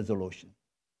petition resolution.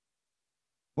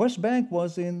 West Bank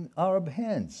was in Arab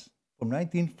hands from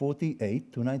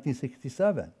 1948 to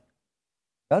 1967.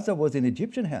 Gaza was in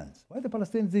Egyptian hands. Why the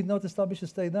Palestinians did not establish a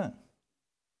state then?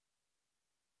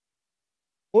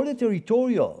 All the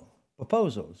territorial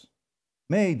proposals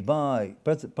made by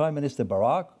Prime Minister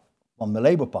Barak from the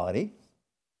Labour Party,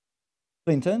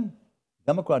 Clinton,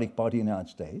 Democratic Party in the United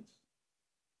States.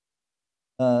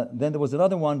 Then there was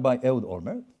another one by Ehud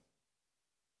Olmert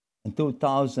in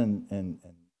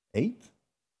 2008.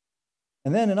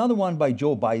 And then another one by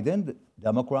Joe Biden, the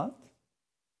Democrat,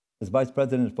 as vice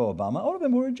president for Obama, all of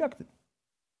them were rejected.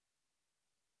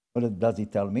 What does he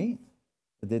tell me?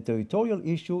 The territorial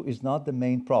issue is not the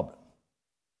main problem.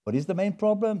 What is the main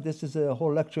problem? This is a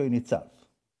whole lecture in itself.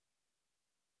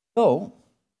 So,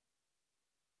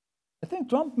 I think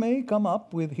Trump may come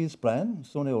up with his plan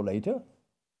sooner or later,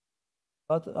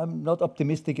 but I'm not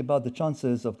optimistic about the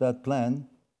chances of that plan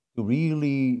to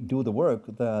really do the work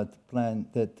that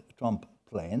Trump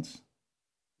plans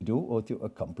to do or to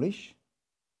accomplish.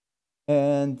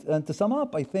 And to sum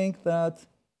up, I think that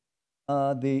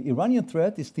the Iranian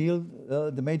threat is still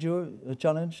the major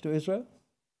challenge to Israel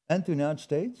and to the United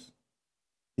States.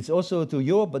 It's also to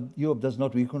Europe, but Europe does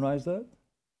not recognize that.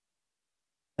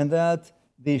 And that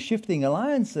the shifting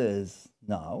alliances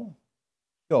now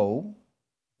show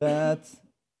that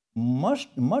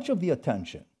much of the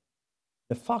attention,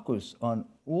 the focus on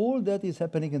all that is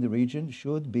happening in the region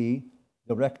should be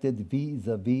directed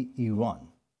vis-a-vis Iran.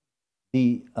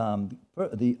 The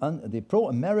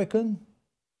pro-American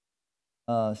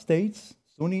states,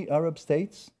 Sunni Arab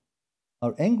states,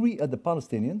 are angry at the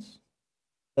Palestinians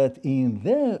that in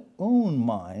their own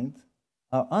mind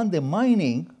are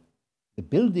undermining the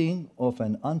building of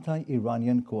an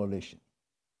anti-Iranian coalition.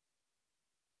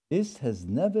 This has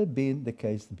never been the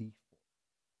case before.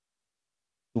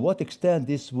 To what extent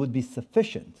this would be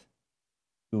sufficient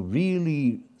to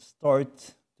really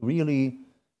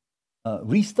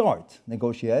restart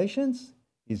negotiations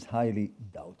is highly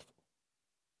doubtful.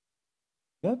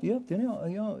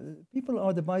 People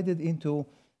are divided into,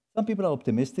 some people are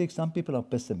optimistic, some people are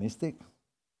pessimistic.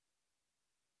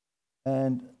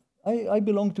 And I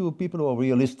belong to people who are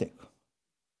realistic.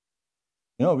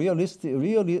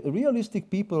 Realistic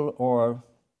people are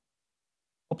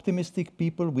optimistic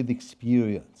people with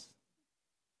experience.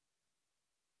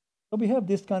 So we have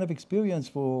this kind of experience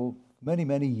for many,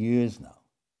 many years now.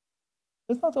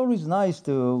 It's not always nice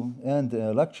to end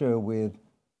a lecture with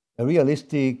a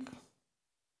realistic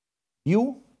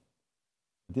view.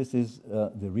 This is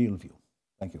the real view.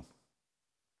 Thank you.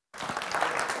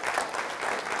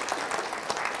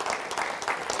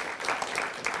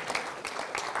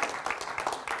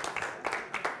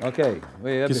 Okay,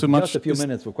 we have just a few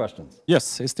minutes for questions.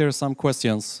 Yes, is there some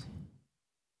questions?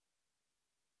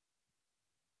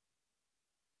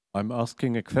 I'm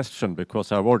asking a question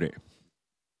because I worry.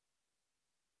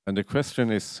 And the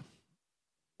question is,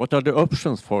 what are the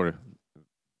options for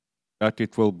that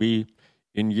it will be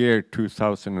in year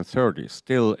 2030,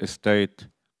 still a state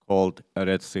called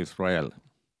Eretz Israel?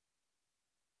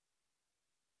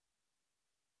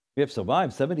 We have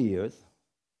survived 70 years.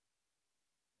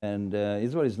 And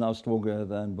Israel is now stronger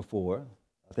than before.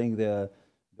 I think the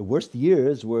worst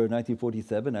years were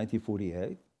 1947,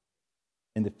 1948,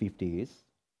 in the 50s.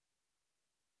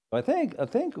 So I think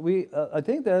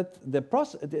that the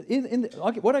process.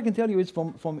 What I can tell you is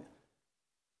from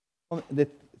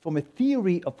a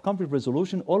theory of conflict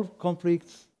resolution, all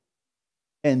conflicts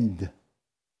end.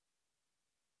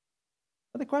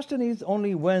 But the question is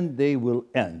only when they will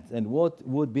end and what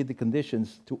would be the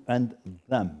conditions to end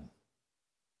them.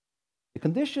 The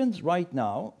conditions right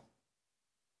now,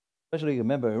 especially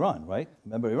remember Iran, right?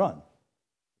 Remember Iran.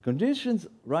 The conditions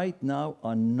right now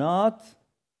are not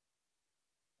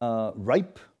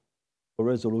ripe for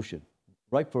resolution.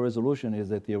 Ripe for resolution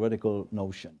is a theoretical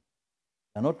notion.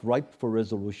 They're not ripe for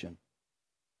resolution.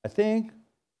 I think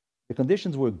the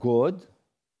conditions were good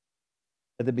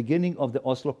at the beginning of the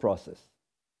Oslo process.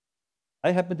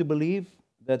 I happen to believe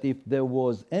that if there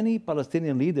was any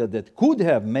Palestinian leader that could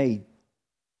have made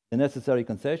the necessary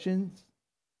concessions,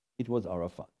 it was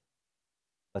Arafat.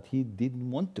 But he didn't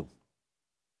want to.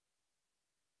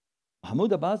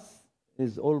 Mahmoud Abbas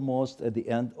is almost at the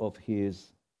end of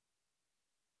his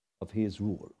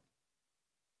rule.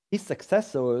 His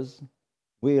successors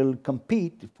will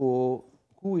compete for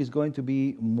who is going to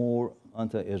be more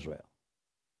anti-Israel.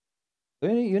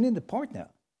 You need a partner.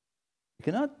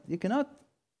 You cannot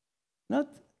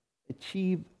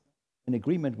achieve an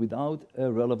agreement without a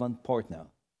relevant partner.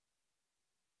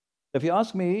 If you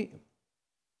ask me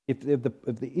if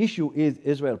the issue is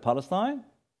Israel-Palestine,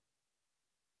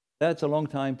 that's a long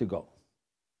time to go.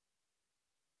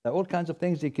 There are all kinds of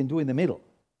things you can do in the middle,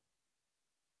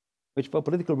 which for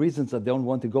political reasons I don't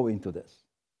want to go into this.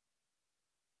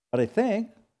 But I think,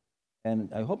 and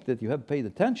I hope that you have paid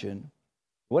attention, to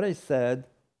what I said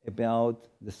about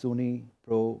the Sunni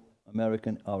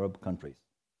pro-American Arab countries.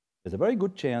 There's a very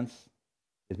good chance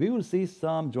that we will see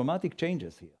some dramatic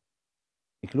changes here,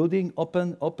 including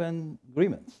open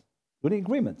agreements, in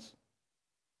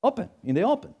the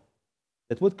open,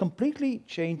 that would completely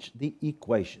change the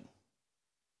equation.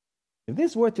 If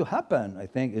this were to happen, I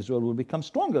think Israel will become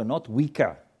stronger, not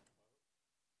weaker.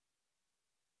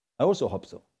 I also hope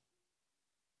so.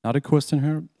 Another question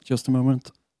here, just a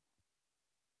moment.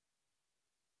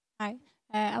 Hi.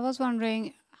 I was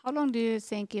wondering, how long do you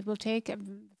think it will take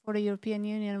before the European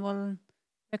Union will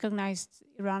recognize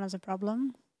Iran as a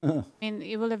problem? I mean,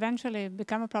 it will eventually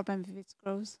become a problem if it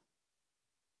grows.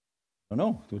 I don't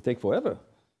know. It will take forever.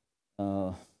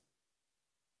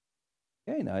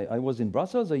 Again, I was in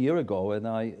Brussels a year ago, and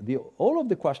all of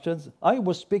the questions, I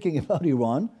was speaking about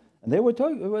Iran, and they were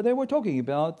talking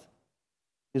about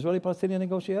Israeli-Palestinian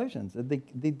negotiations. They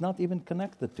did not even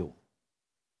connect the two.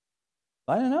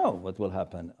 I don't know what will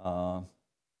happen.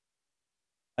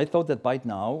 I thought that by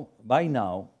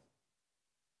now,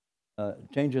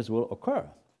 changes will occur.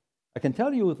 I can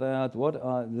tell you that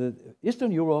the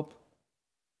Eastern Europe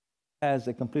has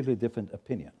a completely different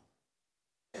opinion.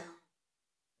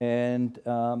 And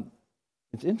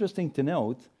it's interesting to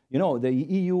note, the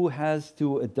EU has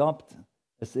to adopt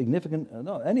a significant,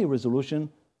 any resolution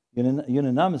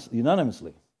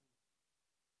unanimously.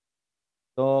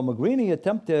 So Mogherini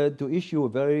attempted to issue a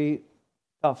very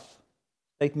tough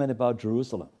statement about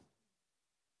Jerusalem.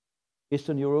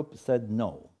 Eastern Europe said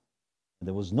no. And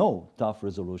there was no tough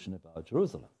resolution about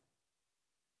Jerusalem.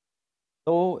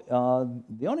 So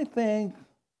the only thing,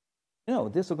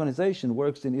 this organization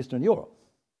works in Eastern Europe.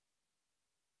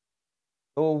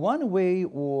 So one way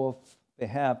of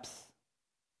perhaps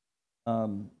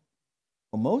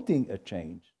promoting a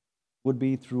change would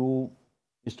be through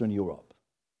Eastern Europe.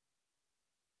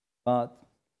 But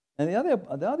the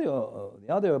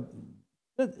other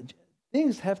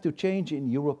things have to change in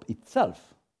Europe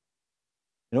itself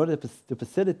in order to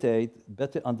facilitate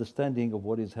better understanding of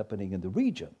what is happening in the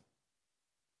region.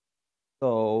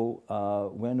 So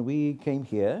when we came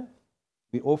here,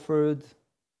 we offered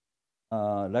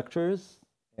lectures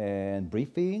and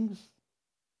briefings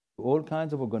to all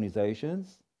kinds of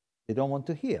organizations. They don't want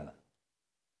to hear.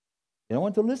 They don't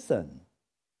want to listen.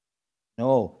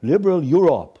 No, liberal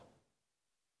Europe,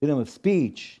 freedom of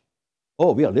speech.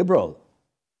 Oh, we are liberal.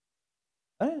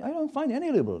 I don't find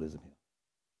any liberalism here.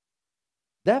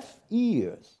 Deaf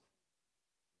ears.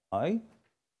 Why?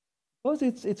 Because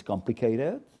it's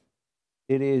complicated.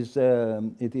 It is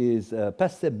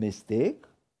pessimistic.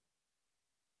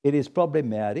 It is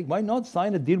problematic. Why not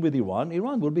sign a deal with Iran?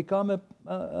 Iran will become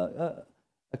a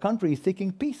country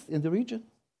seeking peace in the region.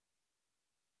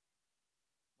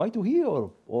 Why to hear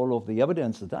all of the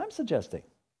evidence that I'm suggesting?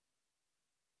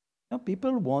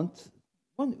 People want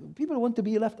to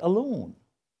be left alone.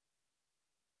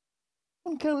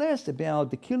 Don't care less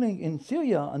about the killing in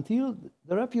Syria until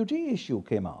the refugee issue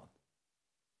came out.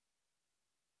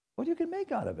 What you can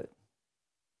make out of it?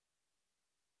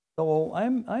 So I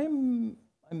am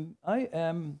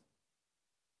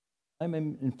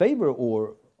in favor,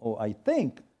 or I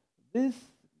think this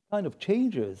kind of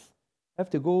changes have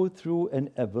to go through an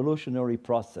evolutionary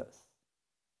process.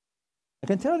 I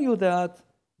can tell you that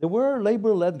there were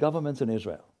labor-led governments in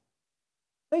Israel.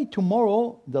 Say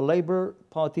tomorrow the Labor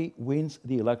Party wins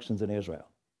the elections in Israel.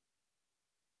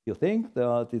 You think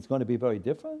that it's going to be very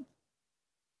different?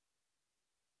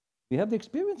 We have the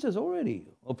experiences already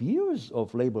of years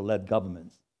of labor-led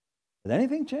governments. Did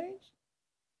anything change?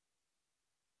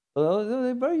 There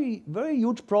are very, very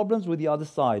huge problems with the other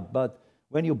side, but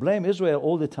when you blame Israel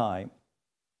all the time,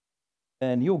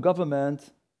 and your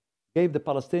government gave the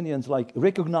Palestinians,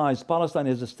 recognized Palestine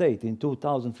as a state in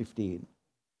 2015,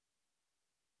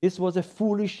 this was a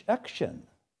foolish action.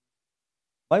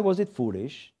 Why was it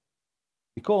foolish?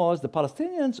 Because the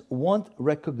Palestinians want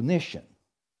recognition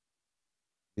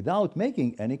without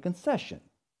making any concession.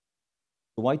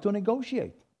 So why to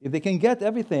negotiate? If they can get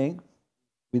everything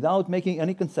without making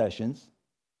any concessions,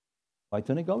 why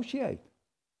to negotiate?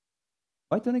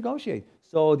 Why to negotiate?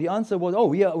 So the answer was,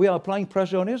 we are applying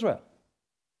pressure on Israel.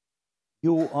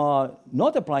 You are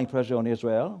not applying pressure on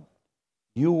Israel.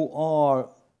 You are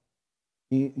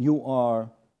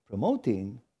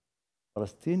promoting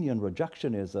Palestinian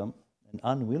rejectionism and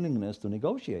unwillingness to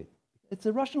negotiate. It's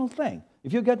a rational thing.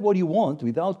 If you get what you want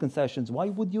without concessions, why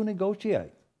would you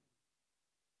negotiate?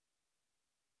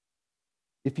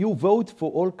 If you vote for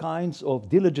all kinds of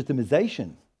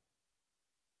delegitimization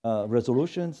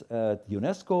resolutions at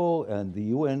UNESCO and the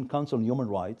UN Council on Human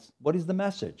Rights, what is the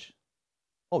message?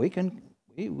 We can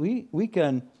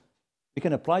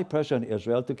apply pressure on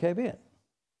Israel to cave in.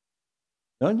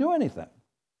 Don't do anything.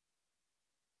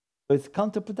 So it's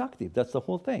counterproductive. That's the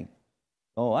whole thing.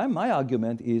 My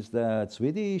argument is that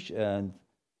Swedish and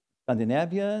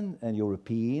Scandinavian and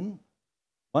European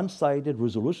one-sided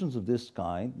resolutions of this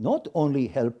kind not only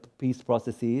help peace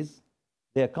processes,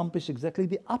 they accomplish exactly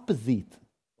the opposite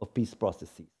of peace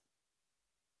processes.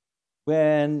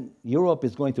 When Europe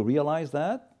is going to realize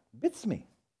that, beats me.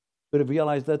 Should have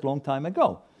realized that a long time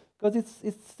ago. Because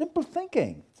it's simple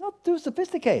thinking. It's not too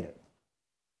sophisticated.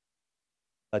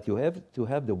 But you have to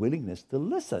have the willingness to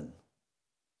listen.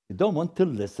 If you don't want to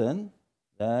listen,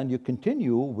 then you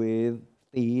continue with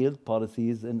field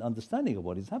policies and understanding of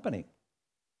what is happening.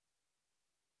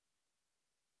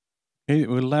 Okay,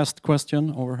 well, last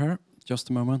question over here. Just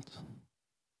a moment.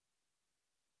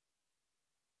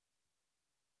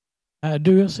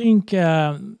 Do you think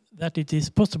that it is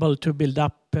possible to build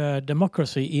up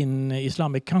democracy in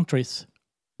Islamic countries?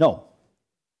 No.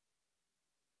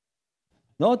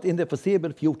 Not in the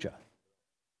foreseeable future.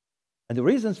 And the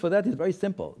reasons for that is very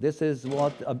simple. This is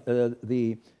what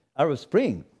the Arab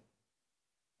Spring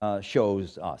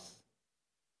shows us.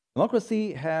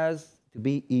 Democracy has to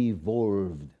be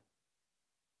evolved.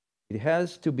 It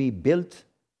has to be built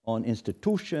on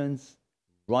institutions,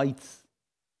 rights,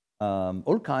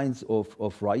 all kinds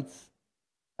of rights.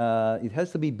 It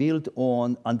has to be built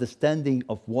on understanding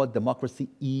of what democracy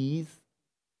is.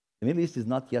 The Middle East is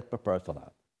not yet prepared for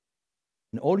that.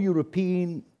 And all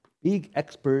European big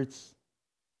experts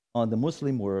on the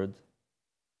Muslim world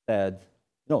said,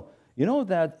 no, you know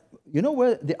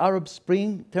where the Arab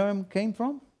Spring term came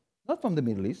from? Not from the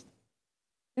Middle East,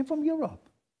 it came from Europe.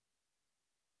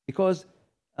 Because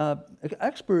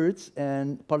experts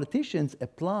and politicians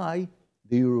apply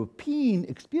the European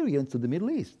experience to the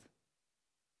Middle East.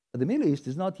 But the Middle East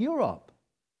is not Europe.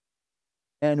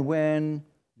 And when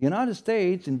the United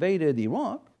States invaded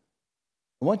Iraq,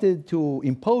 wanted to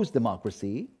impose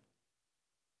democracy,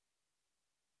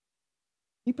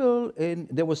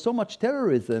 there was so much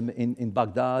terrorism in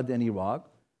Baghdad and Iraq,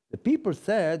 the people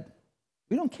said,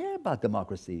 we don't care about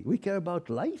democracy, we care about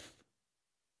life.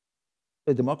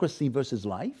 Democracy versus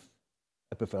life,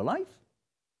 I prefer life.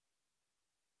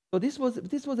 So this was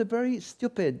a very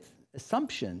stupid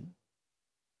assumption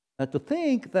to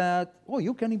think that, oh,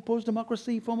 you can impose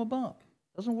democracy from above.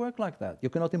 It doesn't work like that. You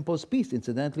cannot impose peace,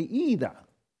 incidentally, either.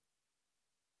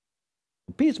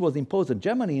 Peace was imposed in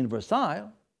Germany in Versailles.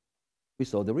 We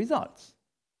saw the results.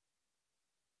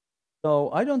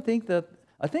 So I think that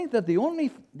the only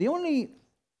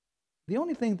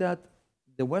thing that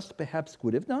the West perhaps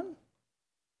could have done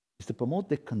is to promote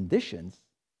the conditions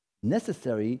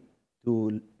necessary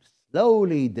to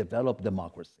slowly develop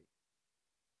democracy.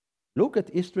 Look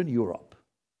at Eastern Europe.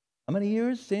 How many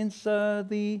years since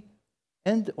the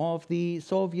end of the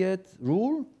Soviet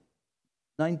rule?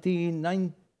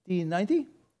 1990?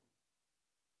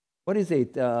 What is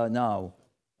it now?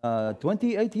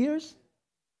 28 years?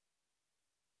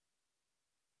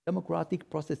 Democratic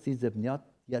processes have not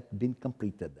yet been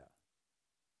completed there.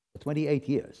 28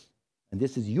 years. And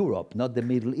this is Europe, not the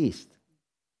Middle East.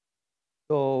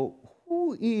 So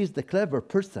who is the clever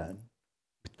person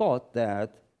who thought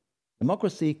that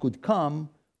democracy could come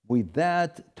with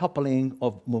that toppling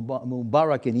of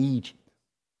Mubarak in Egypt?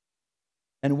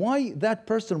 And why that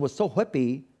person was so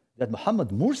happy that Mohammed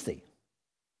Morsi,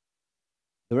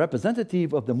 the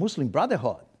representative of the Muslim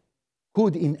Brotherhood,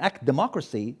 could enact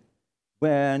democracy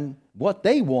when what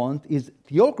they want is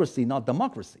theocracy, not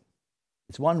democracy.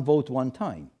 It's one vote, one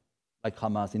time, like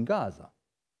Hamas in Gaza.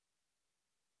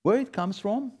 Where it comes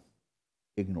from?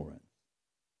 Ignorance.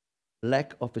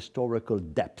 Lack of historical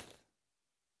depth.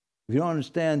 If you don't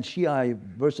understand Shia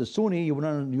versus Sunni, you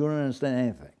don't understand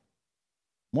anything.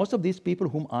 Most of these people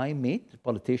whom I meet,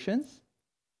 politicians,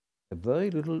 have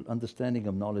very little understanding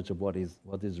of knowledge of what is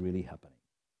really happening.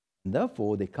 And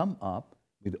therefore, they come up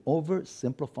with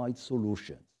oversimplified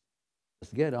solutions.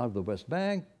 Let's get out of the West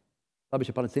Bank, establish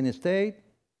a Palestinian state.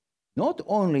 Not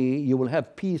only you will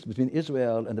have peace between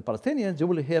Israel and the Palestinians,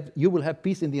 you will have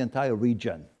peace in the entire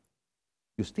region.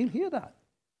 You still hear that.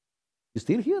 You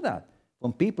still hear that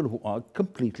from people who are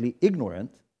completely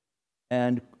ignorant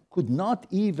and could not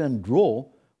even draw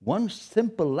one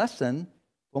simple lesson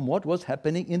from what was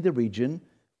happening in the region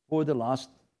for the last,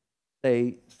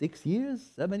 say, 6 years,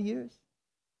 7 years.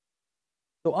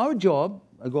 So our job,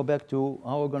 I go back to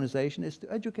our organization, is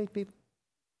to educate people,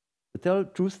 to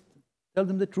tell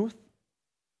them the truth.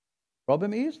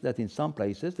 Problem is that in some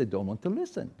places they don't want to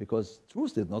listen because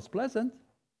truth is not pleasant.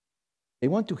 They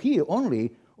want to hear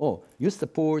only, oh, you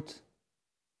support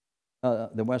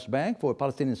the West Bank for a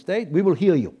Palestinian state, we will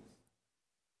hear you.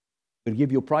 We'll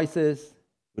give you prices,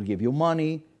 we'll give you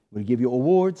money, we'll give you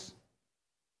awards.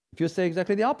 If you say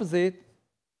exactly the opposite,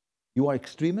 you are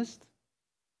extremist,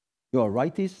 you are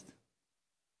rightist.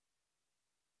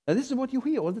 And this is what you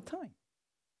hear all the time.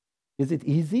 Is it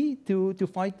easy to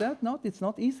fight that? No, it's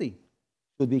not easy.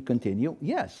 Should we continue?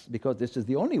 Yes, because this is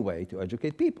the only way to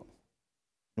educate people.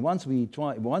 And once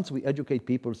we educate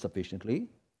people sufficiently,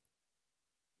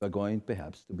 we're going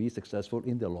perhaps to be successful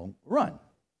in the long run.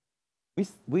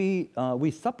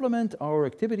 We supplement our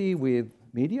activity with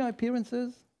media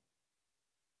appearances.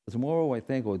 Tomorrow, I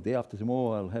think, or day after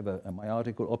tomorrow, I'll have my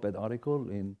article, op-ed article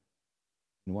in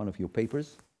one of your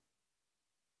papers.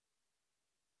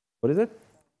 What is it?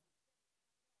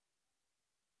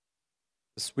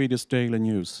 The Swedish Daily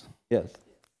News. Yes.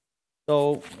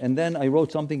 So, and then I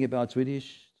wrote something about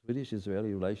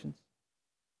Swedish-Israeli relations.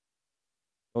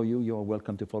 So you're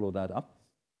welcome to follow that up.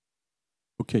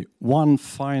 Okay, one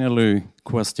final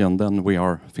question, then we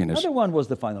are finished. Another one was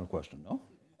the final question, no?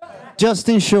 Just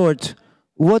in short,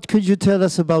 what could you tell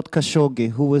us about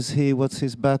Khashoggi? Who was he? What's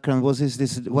his background?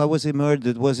 Why was he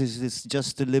murdered? Was this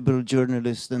just a liberal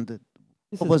journalist? And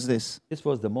what was this? This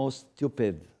was the most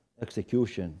stupid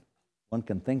execution one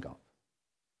can think of.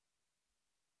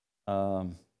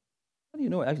 You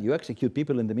know, you execute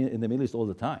people in the Middle East all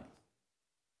the time.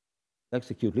 You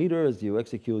execute leaders, you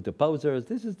execute opposers.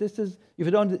 This is. If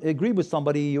you don't agree with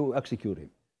somebody, you execute him.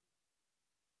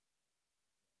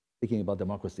 Speaking about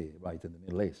democracy, right, in the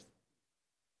Middle East.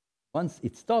 Once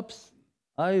it stops,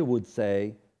 I would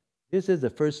say this is the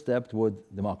first step toward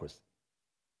democracy.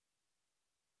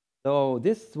 So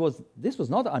this was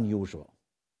not unusual.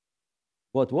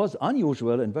 What was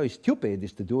unusual and very stupid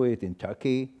is to do it in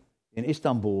Turkey, in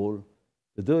Istanbul,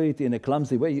 to do it in a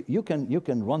clumsy way. You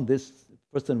can run this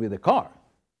person with a car.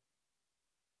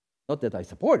 Not that I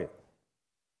support it,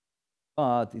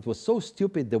 but it was so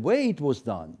stupid. The way it was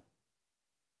done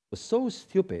was so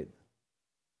stupid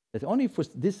that only for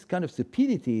this kind of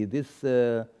stupidity, this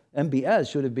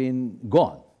MBS should have been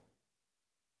gone.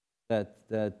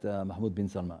 That Mahmoud bin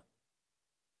Salman.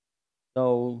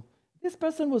 So this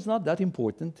person was not that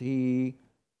important. He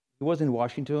was in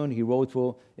Washington. He wrote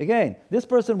for, again, this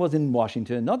person was in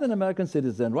Washington, not an American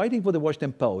citizen, writing for the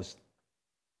Washington Post.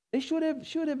 They should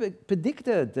have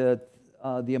predicted that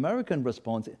the American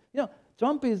response. You know,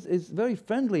 Trump is very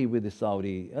friendly with the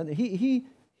Saudi, and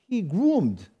he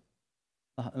groomed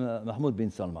Mahmoud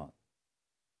bin Salman.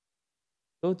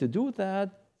 So to do that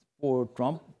for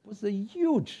Trump was a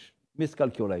huge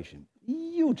miscalculation,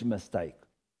 huge mistake.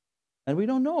 And we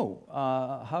don't know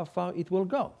how far it will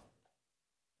go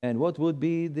and what would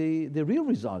be the real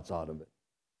results out of it.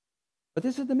 But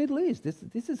this is the Middle East. This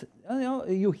is, you know,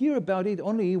 you hear about it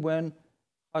only when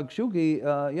Khashoggi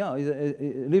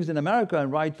lives in America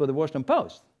and writes for the Washington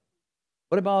Post.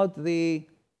 What about the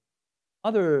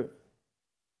other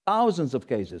thousands of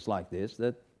cases like this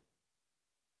that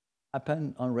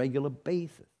happen on a regular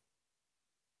basis?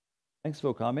 Thanks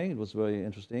for coming. It was very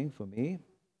interesting for me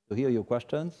to hear your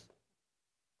questions.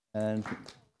 And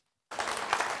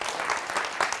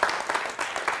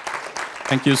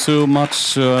thank you so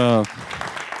much, dear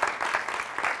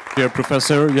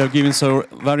Professor. You have given so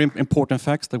very important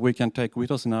facts that we can take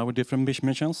with us in our different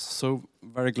missions. So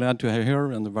very glad to have you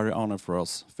here and very honored for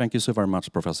us. Thank you so very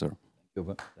much, Professor.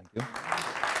 thank you.